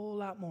whole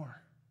lot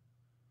more.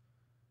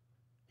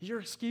 Is your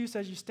excuse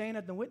as you stand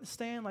at the witness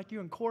stand like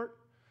you're in court?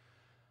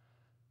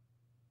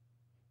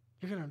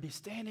 You're going to be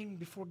standing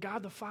before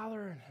God the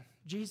Father and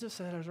Jesus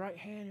at his right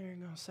hand, and you're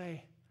going to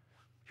say,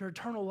 your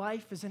eternal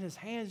life is in his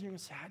hands, and you're going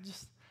to say, I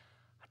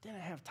didn't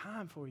have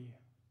time for you. You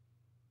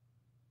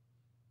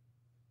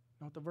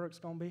know what the verdict's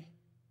going to be?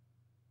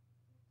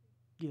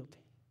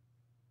 Guilty.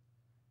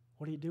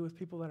 What do you do with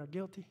people that are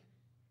guilty?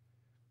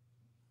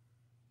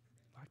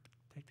 Like,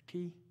 take the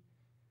key,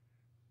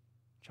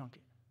 chunk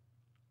it.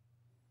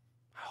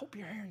 I hope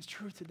you're hearing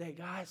truth today,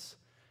 guys.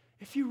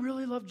 If you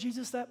really love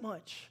Jesus that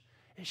much,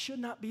 it should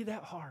not be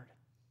that hard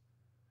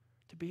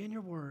to be in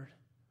your word,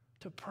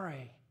 to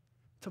pray,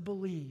 to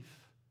believe,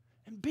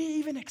 and be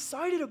even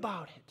excited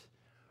about it.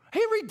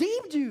 He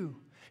redeemed you.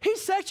 He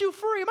set you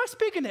free. Am I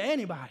speaking to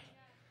anybody?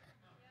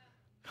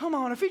 Come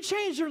on, if he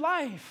changed your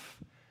life,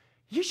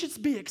 you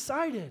should be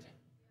excited.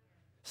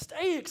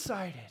 Stay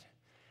excited.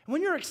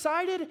 When you're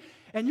excited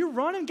and you're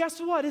running, guess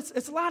what?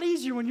 It's a lot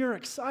easier when you're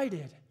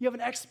excited. You have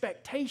an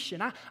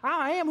expectation.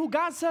 I am who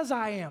God says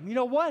I am. You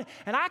know what?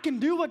 And I can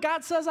do what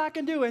God says I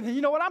can do. And you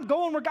know what? I'm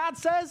going where God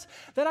says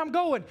that I'm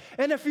going.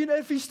 And if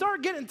you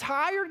start getting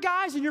tired,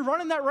 guys, and you're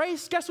running that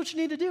race, guess what you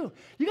need to do?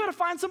 You got to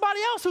find somebody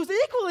else who's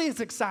equally as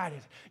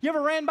excited. You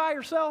ever ran by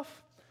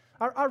yourself?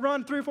 I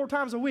run 3 or 4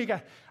 times a week.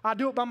 I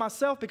do it by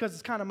myself because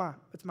it's kind of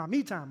my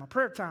me time, my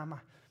prayer time.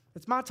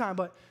 It's my time.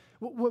 But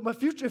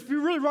if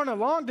you really run a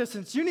long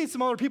distance, you need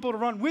some other people to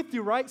run with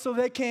you, right? So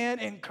they can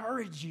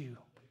encourage you. Amen.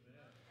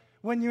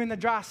 When you're in the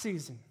dry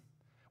season,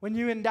 when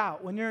you're in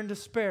doubt, when you're in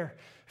despair.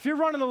 If you're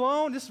running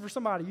alone, this is for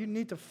somebody. You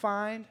need to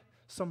find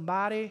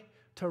somebody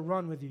to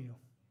run with you.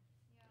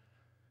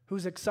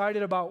 Who's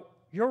excited about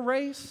your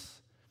race,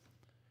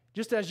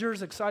 just as you're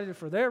excited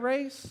for their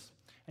race.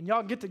 And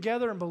y'all get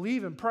together and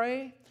believe and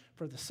pray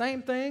for the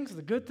same things,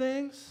 the good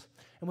things.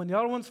 And when the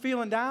other one's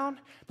feeling down,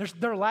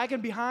 they're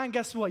lagging behind,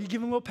 guess what? You give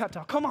them a little pep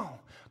talk. Come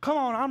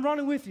on, I'm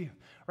running with you,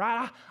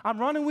 right? I'm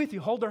running with you.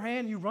 Hold their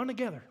hand, you run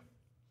together.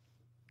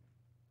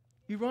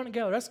 You run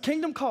together. That's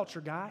kingdom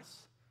culture, guys.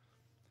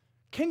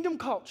 Kingdom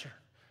culture.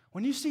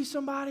 When you see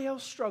somebody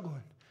else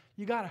struggling,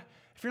 if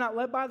you're not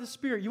led by the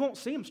Spirit, you won't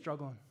see them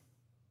struggling.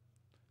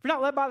 If you're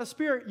not led by the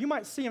Spirit, you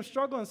might see them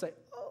struggling and say,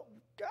 oh,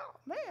 God,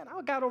 man,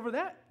 I got over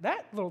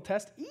that little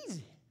test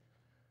easy.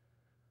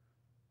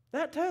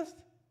 That test?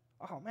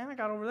 Oh, man, I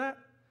got over that.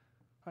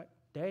 Like,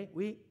 day,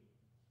 week.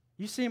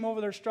 You see them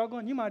over there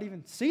struggling. You might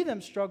even see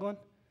them struggling,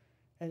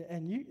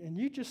 and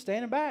you just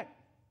standing back.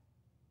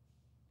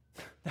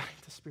 That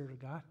ain't the Spirit of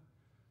God.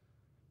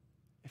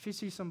 If you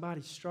see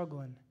somebody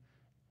struggling,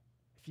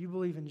 if you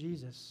believe in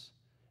Jesus,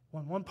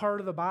 when one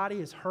part of the body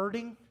is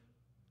hurting,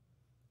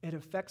 it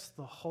affects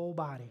the whole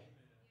body.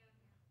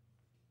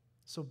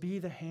 So be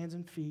the hands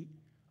and feet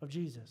of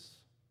Jesus.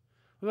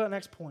 Look at the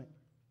next point.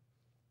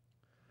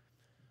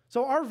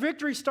 So our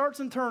victory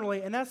starts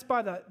internally, and that's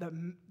by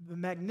the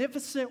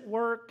magnificent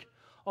work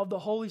of the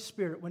Holy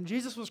Spirit. When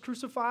Jesus was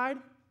crucified,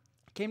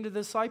 came to the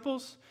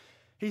disciples,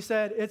 he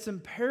said, it's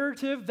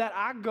imperative that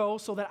I go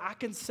so that I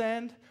can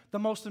send the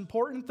most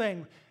important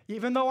thing.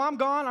 Even though I'm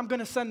gone, I'm going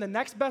to send the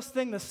next best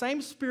thing, the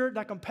same Spirit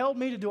that compelled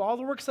me to do all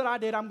the works that I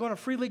did, I'm going to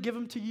freely give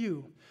them to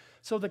you.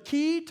 So the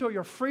key to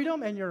your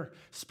freedom and your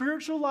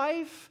spiritual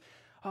life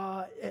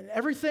and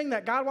everything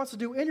that God wants to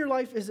do in your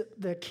life is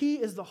the key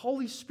is the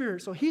Holy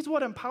Spirit. So he's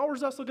what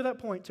empowers us, look at that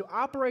point, to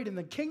operate in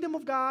the kingdom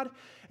of God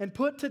and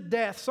put to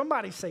death,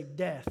 somebody say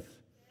death,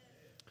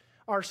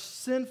 our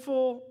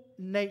sinful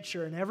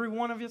nature. And every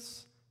one of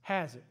us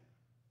has it.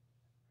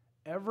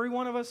 Every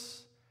one of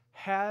us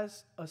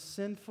has a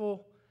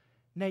sinful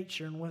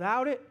nature. And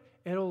without it,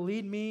 it'll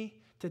lead me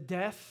to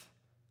death,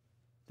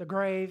 the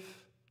grave,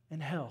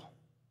 and hell.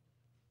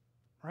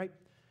 Right?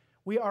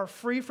 We are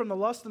free from the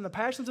lust and the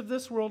passions of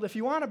this world. If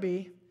you want to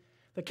be,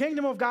 the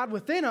kingdom of God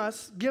within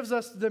us gives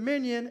us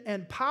dominion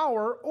and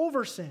power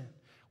over sin.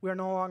 We are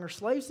no longer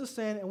slaves to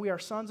sin, and we are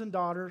sons and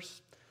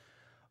daughters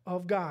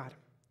of God.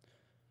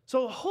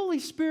 So the Holy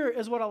Spirit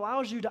is what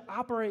allows you to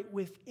operate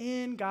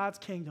within God's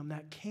kingdom,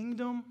 that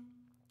kingdom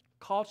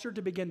culture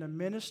to begin to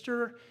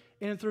minister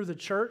in and through the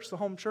church, the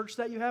home church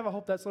that you have. I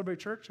hope that's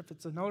Liberty Church. If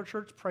it's another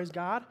church, praise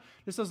God.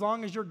 Just as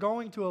long as you're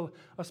going to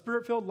a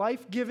spirit-filled,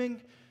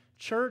 life-giving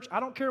church, I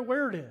don't care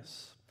where it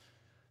is,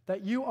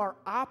 that you are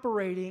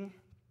operating,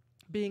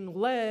 being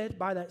led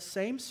by that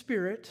same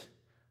Spirit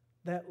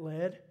that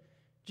led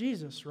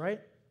Jesus,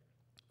 right?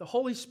 The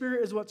Holy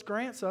Spirit is what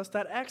grants us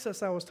that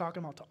access I was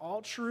talking about to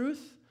all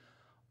truth,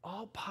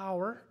 all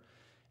power,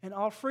 and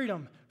all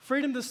freedom.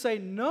 Freedom to say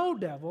no,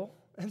 devil,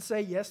 and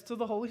say yes to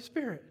the Holy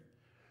Spirit.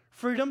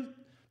 Freedom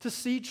to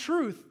see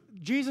truth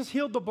Jesus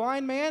healed the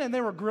blind man and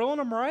they were grilling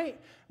him, right?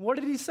 What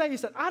did he say? He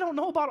said, I don't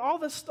know about all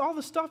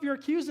the stuff you're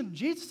accusing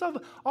Jesus of.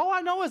 All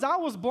I know is I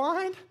was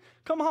blind.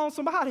 Come on,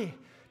 somebody.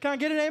 Can I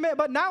get an amen?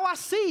 But now I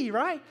see,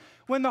 right?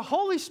 When the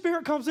Holy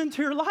Spirit comes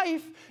into your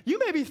life, you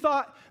maybe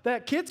thought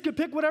that kids could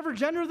pick whatever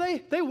gender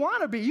they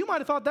want to be. You might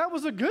have thought that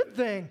was a good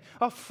thing,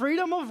 a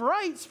freedom of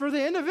rights for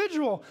the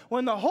individual.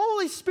 When the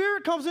Holy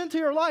Spirit comes into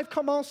your life,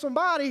 come on,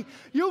 somebody,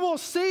 you will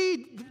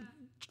see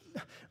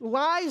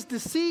lies,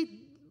 deceit,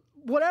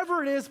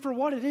 whatever it is for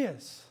what it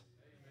is.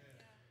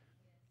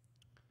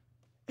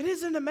 It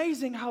isn't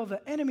amazing how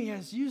the enemy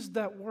has used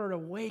that word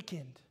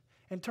awakened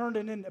and turned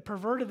it into,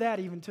 perverted that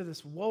even to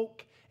this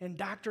woke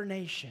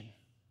indoctrination.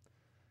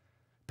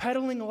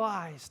 Peddling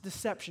lies,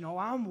 deception. Oh,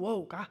 I'm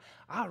woke.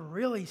 I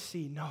really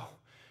see. No,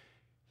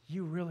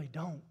 you really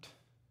don't.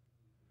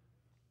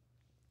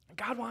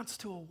 God wants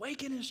to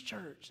awaken his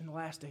church in the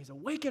last days,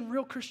 awaken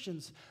real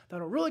Christians that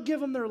will really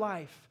give them their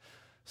life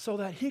so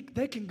that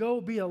they can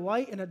go be a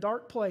light in a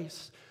dark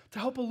place to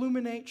help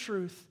illuminate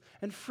truth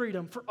and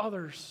freedom for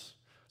others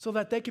so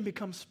that they can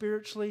become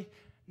spiritually,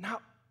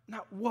 not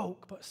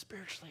woke, but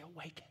spiritually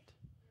awakened.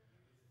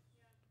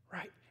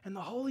 Right? And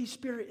the Holy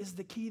Spirit is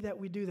the key that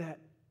we do that.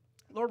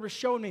 Lord was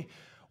showing me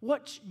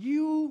what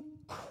you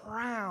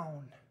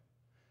crown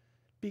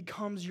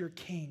becomes your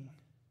king.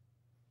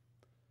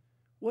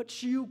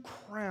 What you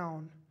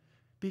crown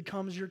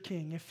becomes your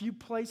king. If you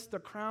place the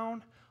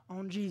crown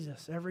on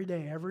Jesus every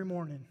day, every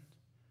morning,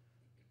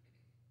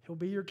 he'll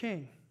be your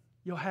king.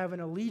 You'll have an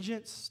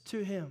allegiance to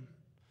him.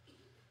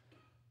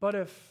 But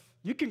if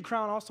you can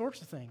crown all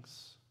sorts of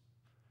things,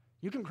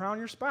 you can crown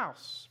your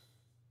spouse,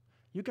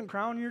 you can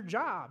crown your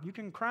job, you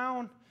can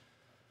crown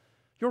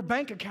your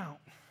bank account,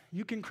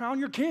 you can crown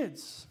your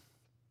kids.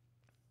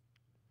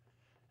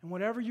 And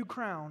whatever you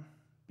crown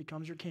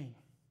becomes your king.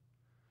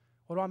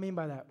 What do I mean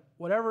by that?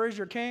 Whatever is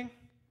your king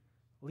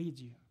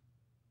leads you.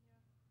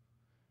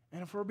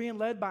 And if we're being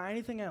led by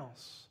anything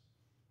else,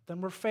 then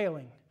we're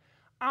failing.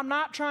 I'm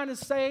not trying to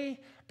say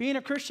being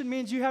a Christian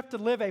means you have to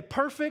live a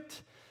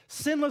perfect,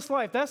 sinless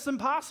life. That's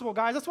impossible,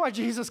 guys. That's why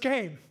Jesus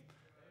came. Amen.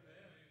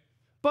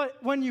 But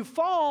when you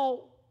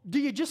fall, do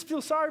you just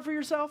feel sorry for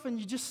yourself and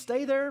you just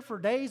stay there for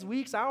days,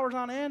 weeks, hours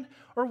on end?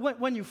 Or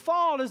when you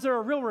fall, is there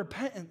a real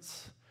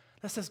repentance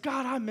that says,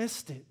 God, I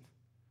missed it.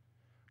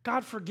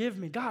 God, forgive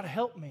me. God,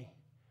 help me.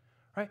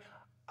 Right?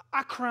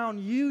 I crown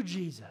you,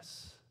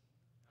 Jesus.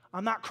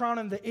 I'm not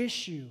crowning the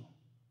issue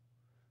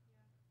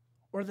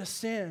or the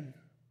sin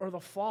or the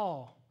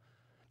fall.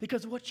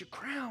 Because what you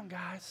crown,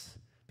 guys,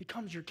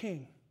 becomes your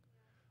king.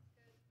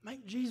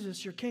 Make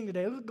Jesus your king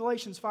today. Look at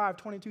Galatians 5,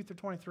 22 through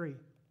 23. It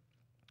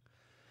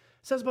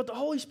says, but the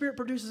Holy Spirit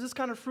produces this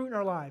kind of fruit in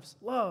our lives.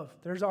 Love.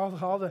 There's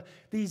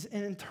these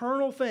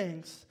internal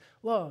things.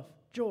 Love,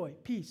 joy,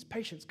 peace,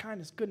 patience,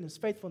 kindness, goodness,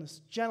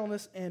 faithfulness,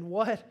 gentleness, and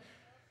what?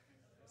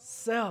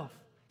 Self.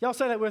 Y'all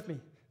say that with me.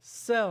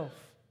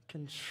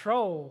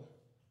 Self-control.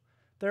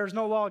 There's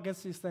no law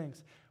against these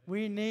things.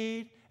 We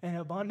need an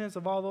abundance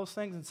of all those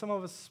things, and some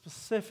of us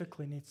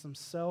specifically need some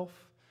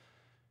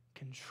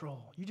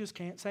self-control. You just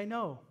can't say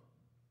no.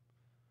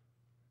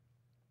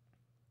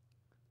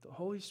 The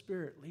Holy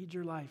Spirit leads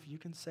your life. You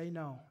can say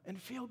no and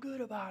feel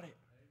good about it.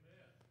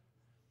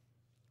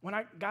 Amen.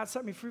 When God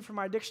set me free from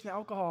my addiction to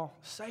alcohol,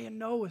 saying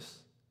no was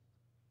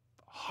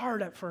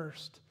hard at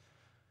first.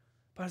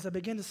 But as I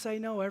began to say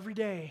no every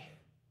day,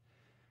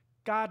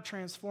 God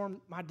transformed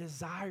my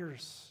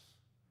desires.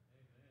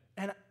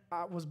 Amen. And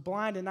I was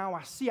blind, and now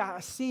I see. I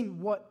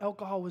seen what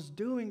alcohol was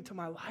doing to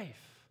my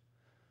life.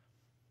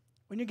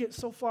 When you get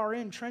so far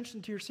entrenched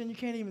into your sin, you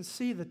can't even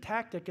see the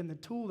tactic and the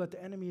tool that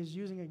the enemy is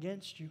using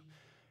against you.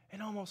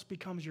 It almost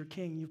becomes your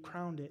king. You've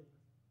crowned it.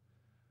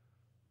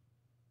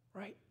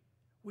 Right?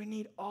 We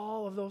need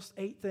all of those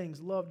 8 things: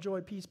 love,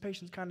 joy, peace,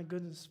 patience, kindness,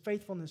 goodness,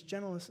 faithfulness,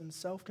 gentleness, and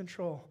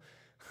self-control.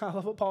 I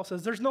love what Paul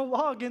says. There's no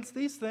law against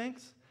these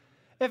things.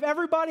 If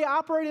everybody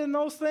operated in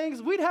those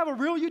things, we'd have a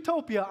real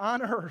utopia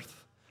on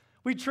earth.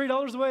 We'd treat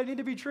others the way they need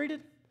to be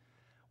treated.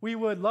 We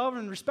would love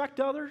and respect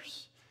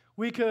others.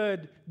 We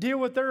could deal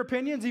with their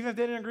opinions even if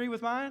they didn't agree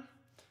with mine.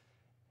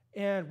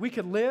 And we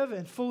could live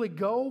and fully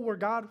go where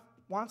God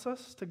wants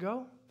us to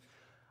go.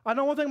 I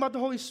know one thing about the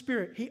Holy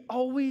Spirit. He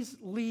always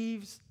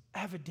leaves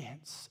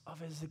evidence of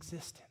his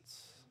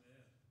existence.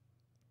 Amen.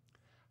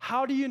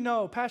 How do you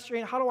know, Pastor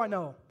Ian, how do I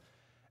know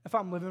if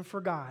I'm living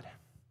for God?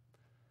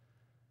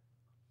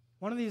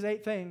 One of these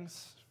 8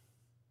 things,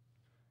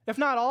 if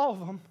not all of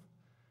them,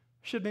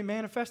 should be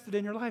manifested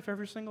in your life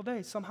every single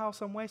day, somehow,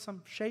 some way,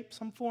 some shape,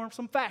 some form,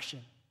 some fashion.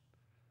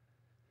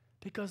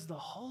 Because the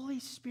Holy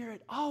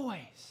Spirit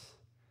always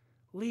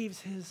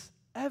leaves his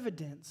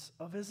evidence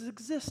of his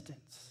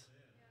existence.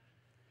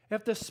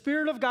 If the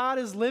Spirit of God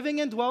is living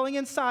and dwelling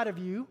inside of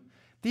you,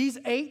 these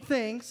 8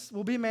 things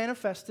will be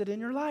manifested in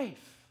your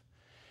life.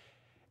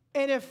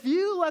 And if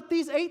you let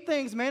these 8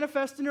 things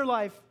manifest in your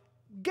life,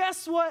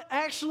 guess what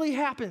actually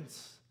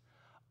happens?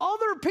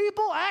 Other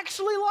people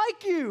actually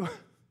like you.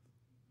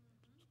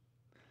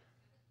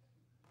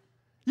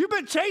 You've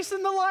been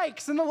chasing the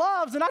likes and the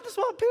loves, and I just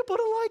want people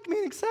to like me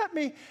and accept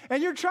me.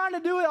 And you're trying to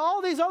do it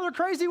all these other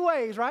crazy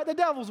ways, right? The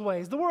devil's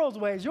ways, the world's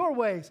ways, your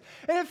ways.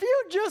 And if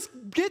you just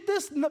get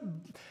this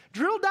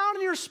drilled down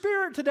in your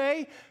spirit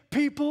today,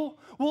 people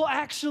will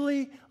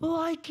actually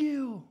like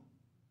you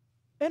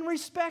and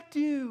respect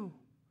you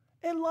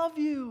and love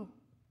you.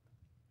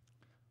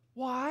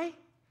 Why?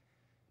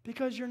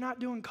 Because you're not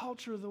doing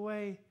culture the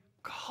way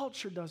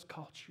culture does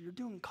culture. You're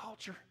doing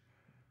culture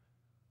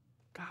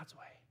God's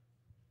way.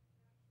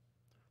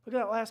 Look at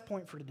that last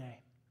point for today.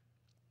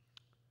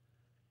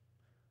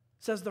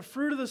 It says the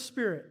fruit of the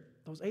Spirit,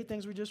 those 8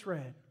 things we just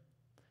read,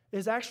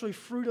 is actually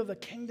fruit of the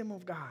kingdom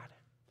of God.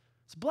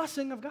 It's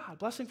blessing of God,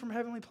 blessing from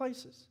heavenly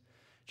places.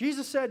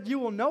 Jesus said, you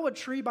will know a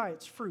tree by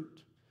its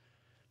fruit.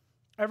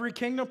 Every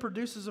kingdom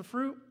produces a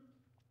fruit.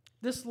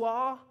 This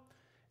law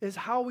is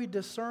how we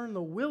discern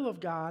the will of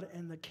God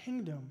and the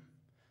kingdom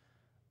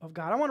of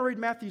God. I want to read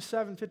Matthew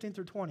 7, 15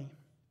 through 20.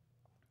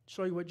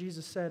 Show you what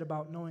Jesus said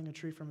about knowing a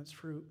tree from its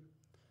fruit.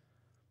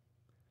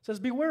 It says,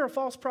 beware of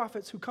false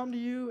prophets who come to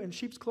you in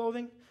sheep's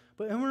clothing,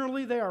 but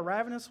inwardly they are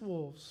ravenous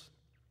wolves.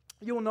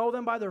 You will know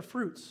them by their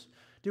fruits.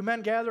 Do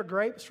men gather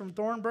grapes from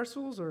thorn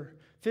bristles or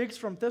figs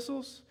from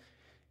thistles?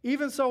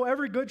 Even so,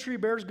 every good tree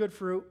bears good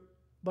fruit,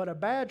 but a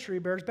bad tree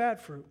bears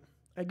bad fruit.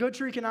 A good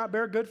tree cannot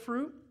bear good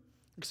fruit.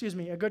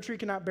 A good tree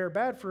cannot bear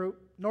bad fruit,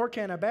 nor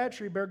can a bad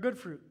tree bear good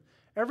fruit.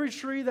 Every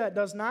tree that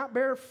does not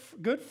bear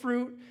good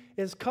fruit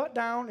is cut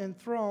down and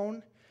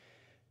thrown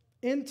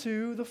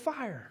into the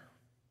fire.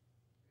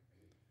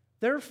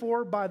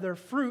 Therefore, by their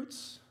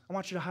fruits, I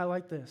want you to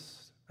highlight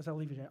this as I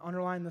leave you today.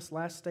 Underline this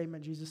last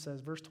statement Jesus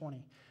says, verse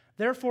 20.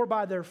 Therefore,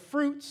 by their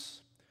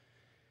fruits,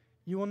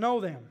 you will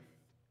know them.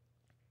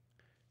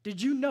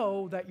 Did you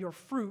know that your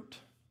fruit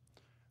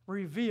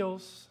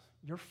reveals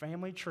your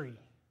family tree?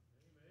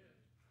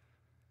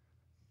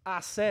 I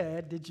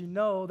said, did you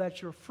know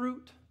that your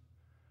fruit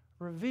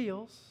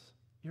reveals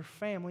your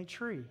family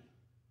tree?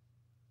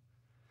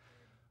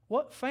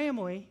 What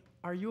family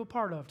are you a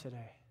part of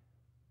today?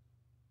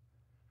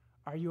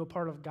 Are you a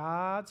part of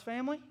God's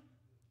family?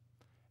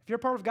 If you're a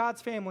part of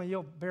God's family,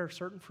 you'll bear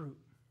certain fruit.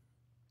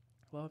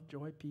 Love,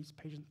 joy, peace,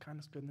 patience,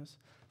 kindness, goodness,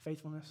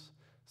 faithfulness,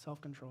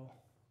 self-control.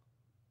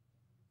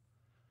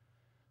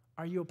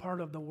 Are you a part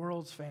of the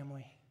world's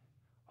family?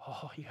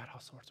 Oh, you got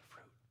all sorts of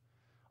fruit,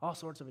 all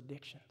sorts of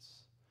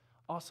addictions,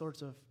 all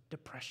sorts of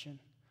depression,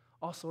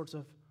 all sorts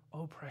of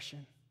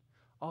oppression,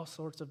 all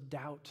sorts of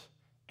doubt,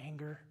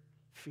 anger,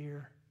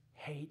 fear,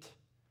 hate.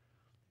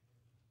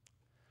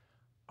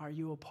 Are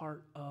you a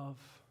part of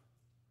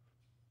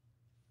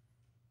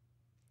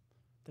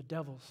the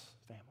devil's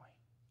family?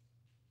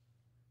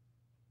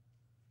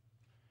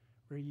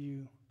 Where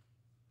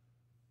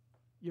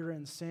you're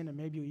in sin and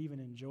maybe you even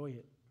enjoy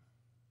it.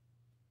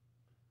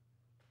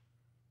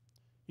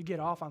 You get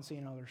off on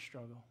seeing others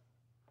struggle,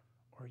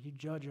 or you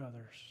judge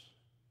others,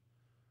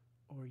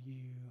 or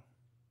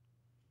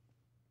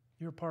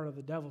you're part of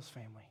the devil's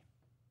family.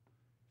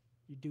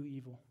 You do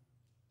evil.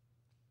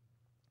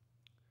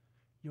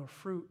 Your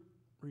fruit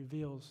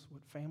reveals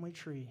what family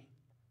tree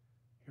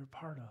you're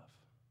part of.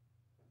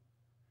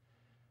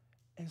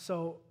 And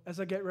so, as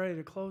I get ready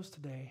to close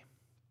today,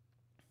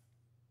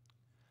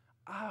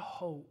 I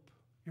hope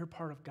you're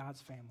part of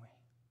God's family.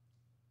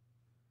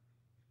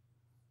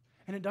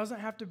 And it doesn't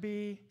have to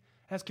be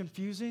as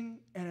confusing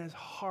and as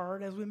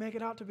hard as we make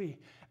it out to be.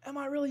 Am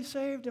I really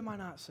saved? Am I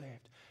not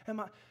saved?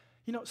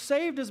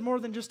 Saved is more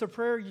than just a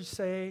prayer you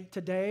say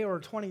today or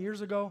 20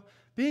 years ago.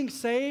 Being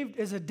saved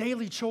is a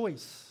daily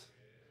choice.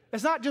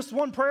 It's not just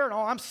one prayer, and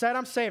I'm set,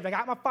 I'm saved, I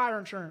got my fire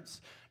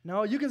insurance.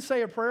 No, you can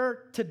say a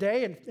prayer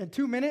today in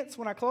 2 minutes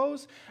when I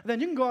close, and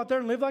then you can go out there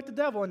and live like the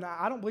devil, and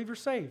I don't believe you're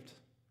saved.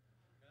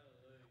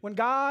 When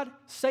God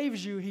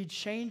saves you, He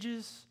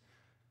changes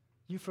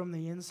you from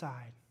the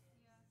inside.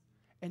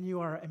 And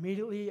you are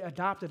immediately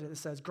adopted, it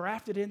says,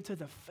 grafted into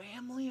the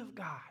family of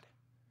God.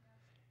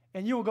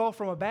 And you will go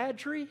from a bad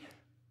tree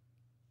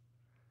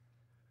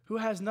who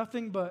has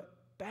nothing but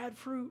bad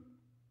fruit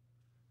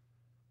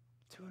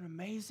to an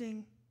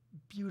amazing,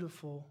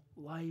 beautiful,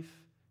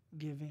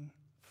 life-giving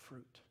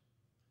fruit.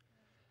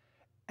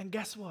 And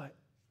guess what?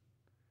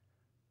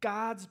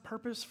 God's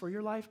purpose for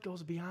your life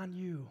goes beyond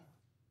you.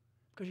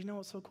 Because you know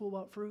what's so cool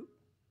about fruit?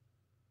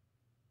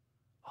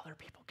 Other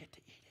people get to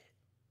eat it.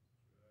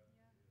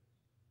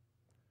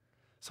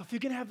 So if you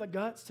can have the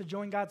guts to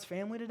join God's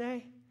family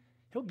today,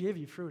 He'll give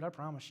you fruit, I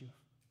promise you.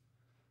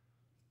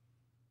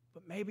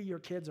 But maybe your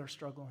kids are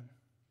struggling,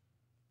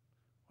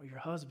 or your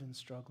husband's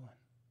struggling.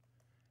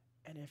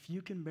 And if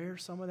you can bear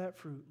some of that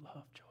fruit,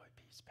 love, joy,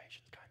 peace,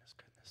 patience, kindness,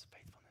 goodness,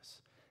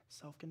 faithfulness,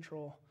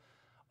 self-control,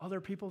 other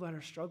people that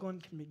are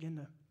struggling can begin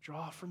to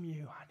draw from you.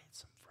 I need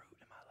some fruit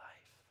in my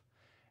life.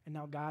 And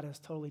now God has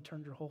totally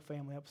turned your whole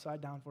family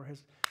upside down for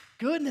His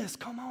goodness.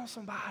 Come on,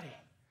 somebody.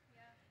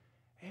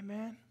 Yeah.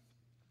 Amen.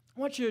 I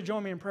want you to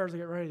join me in prayer as I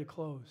get ready to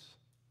close.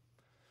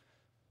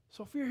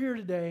 So if you're here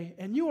today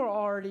and you are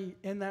already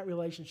in that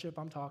relationship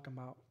I'm talking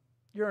about,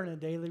 you're in a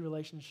daily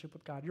relationship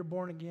with God, you're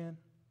born again,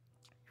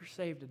 you're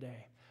saved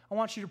today, I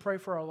want you to pray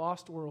for our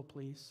lost world,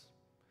 please.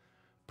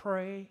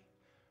 Pray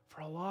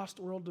for a lost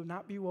world to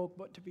not be woke,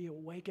 but to be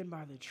awakened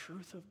by the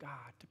truth of God,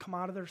 to come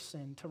out of their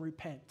sin, to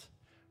repent,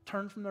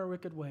 turn from their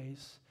wicked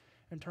ways,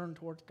 and turn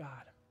towards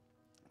God.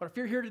 But if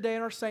you're here today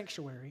in our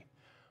sanctuary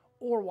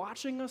or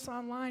watching us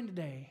online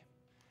today,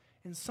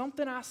 and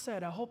something I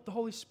said, I hope the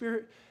Holy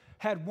Spirit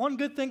had one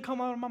good thing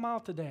come out of my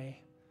mouth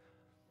today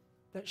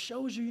that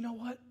shows you, you know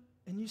what?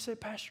 And you say,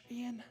 Pastor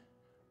Ian,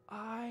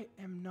 I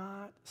am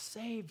not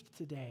saved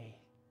today.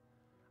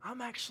 I'm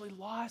actually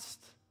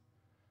lost.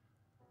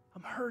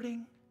 I'm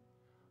hurting.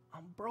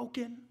 I'm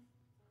broken.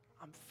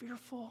 I'm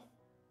fearful.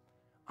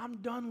 I'm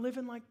done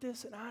living like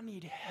this and I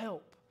need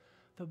help.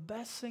 The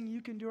best thing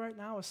you can do right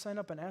now is send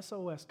up an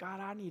SOS. God,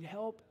 I need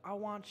help. I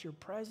want your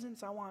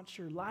presence. I want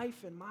your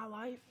life in my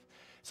life.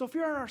 So if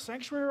you're in our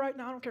sanctuary right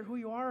now, I don't care who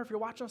you are. If you're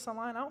watching us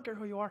online, I don't care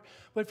who you are.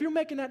 But if you're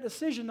making that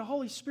decision, the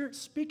Holy Spirit's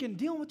speaking,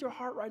 dealing with your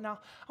heart right now,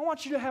 I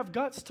want you to have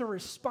guts to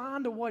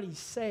respond to what He's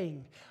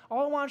saying.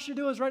 All I want you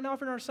to do is right now,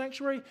 if you're in our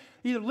sanctuary,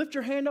 either lift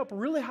your hand up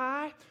really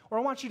high or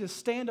I want you to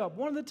stand up.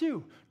 One of the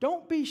two.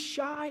 Don't be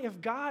shy if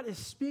God is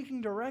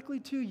speaking directly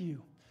to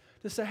you.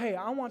 To say, hey,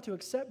 I want to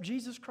accept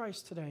Jesus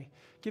Christ today.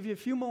 Give you a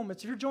few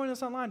moments. If you're joining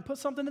us online, put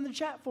something in the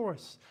chat for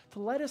us to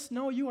let us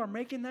know you are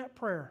making that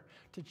prayer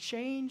to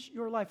change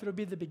your life. It'll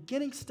be the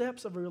beginning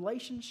steps of a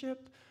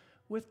relationship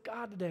with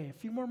God today. A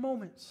few more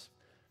moments.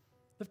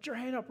 Lift your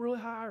hand up really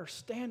high or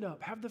stand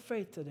up. Have the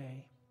faith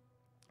today.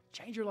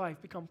 Change your life.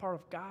 Become part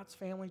of God's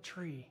family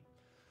tree.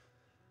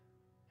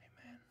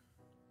 Amen.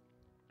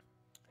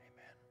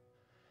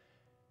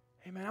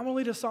 Amen. Amen. I'm going to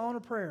lead us all in a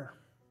prayer.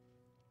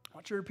 I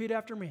want you to repeat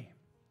after me.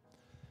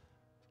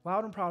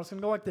 Loud and proud. It's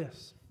going to go like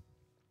this.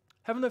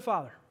 Heavenly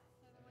Father,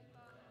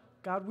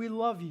 God, we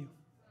love you.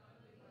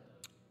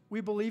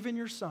 We believe in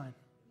your Son.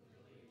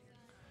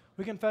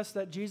 We confess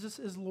that Jesus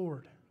is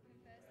Lord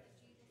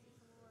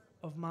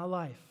of my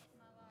life.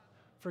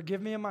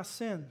 Forgive me of my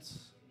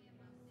sins,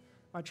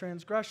 my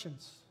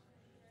transgressions,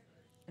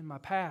 and my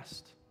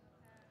past.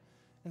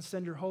 And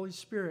send your Holy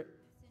Spirit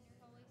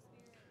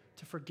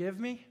to forgive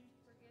me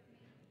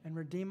and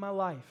redeem my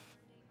life.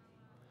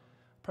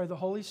 Pray the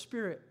Holy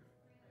Spirit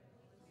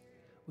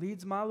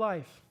leads my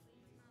life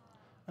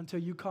until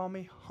you call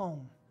me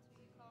home.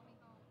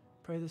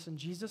 Pray this in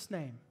Jesus'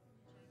 name.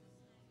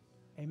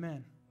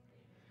 Amen.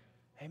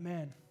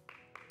 Amen.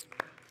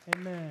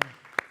 Amen.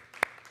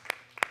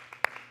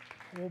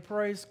 Well,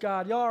 praise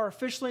God. Y'all are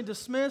officially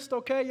dismissed,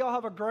 okay? Y'all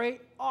have a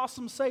great,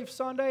 awesome, safe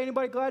Sunday.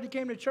 Anybody glad you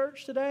came to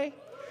church today?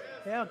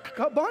 Yeah,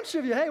 a bunch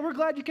of you. Hey, we're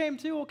glad you came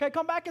too, okay?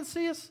 Come back and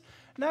see us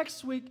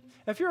next week.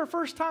 If you're a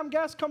first-time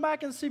guest, come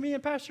back and see me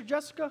and Pastor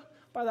Jessica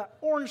by that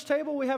orange table. We have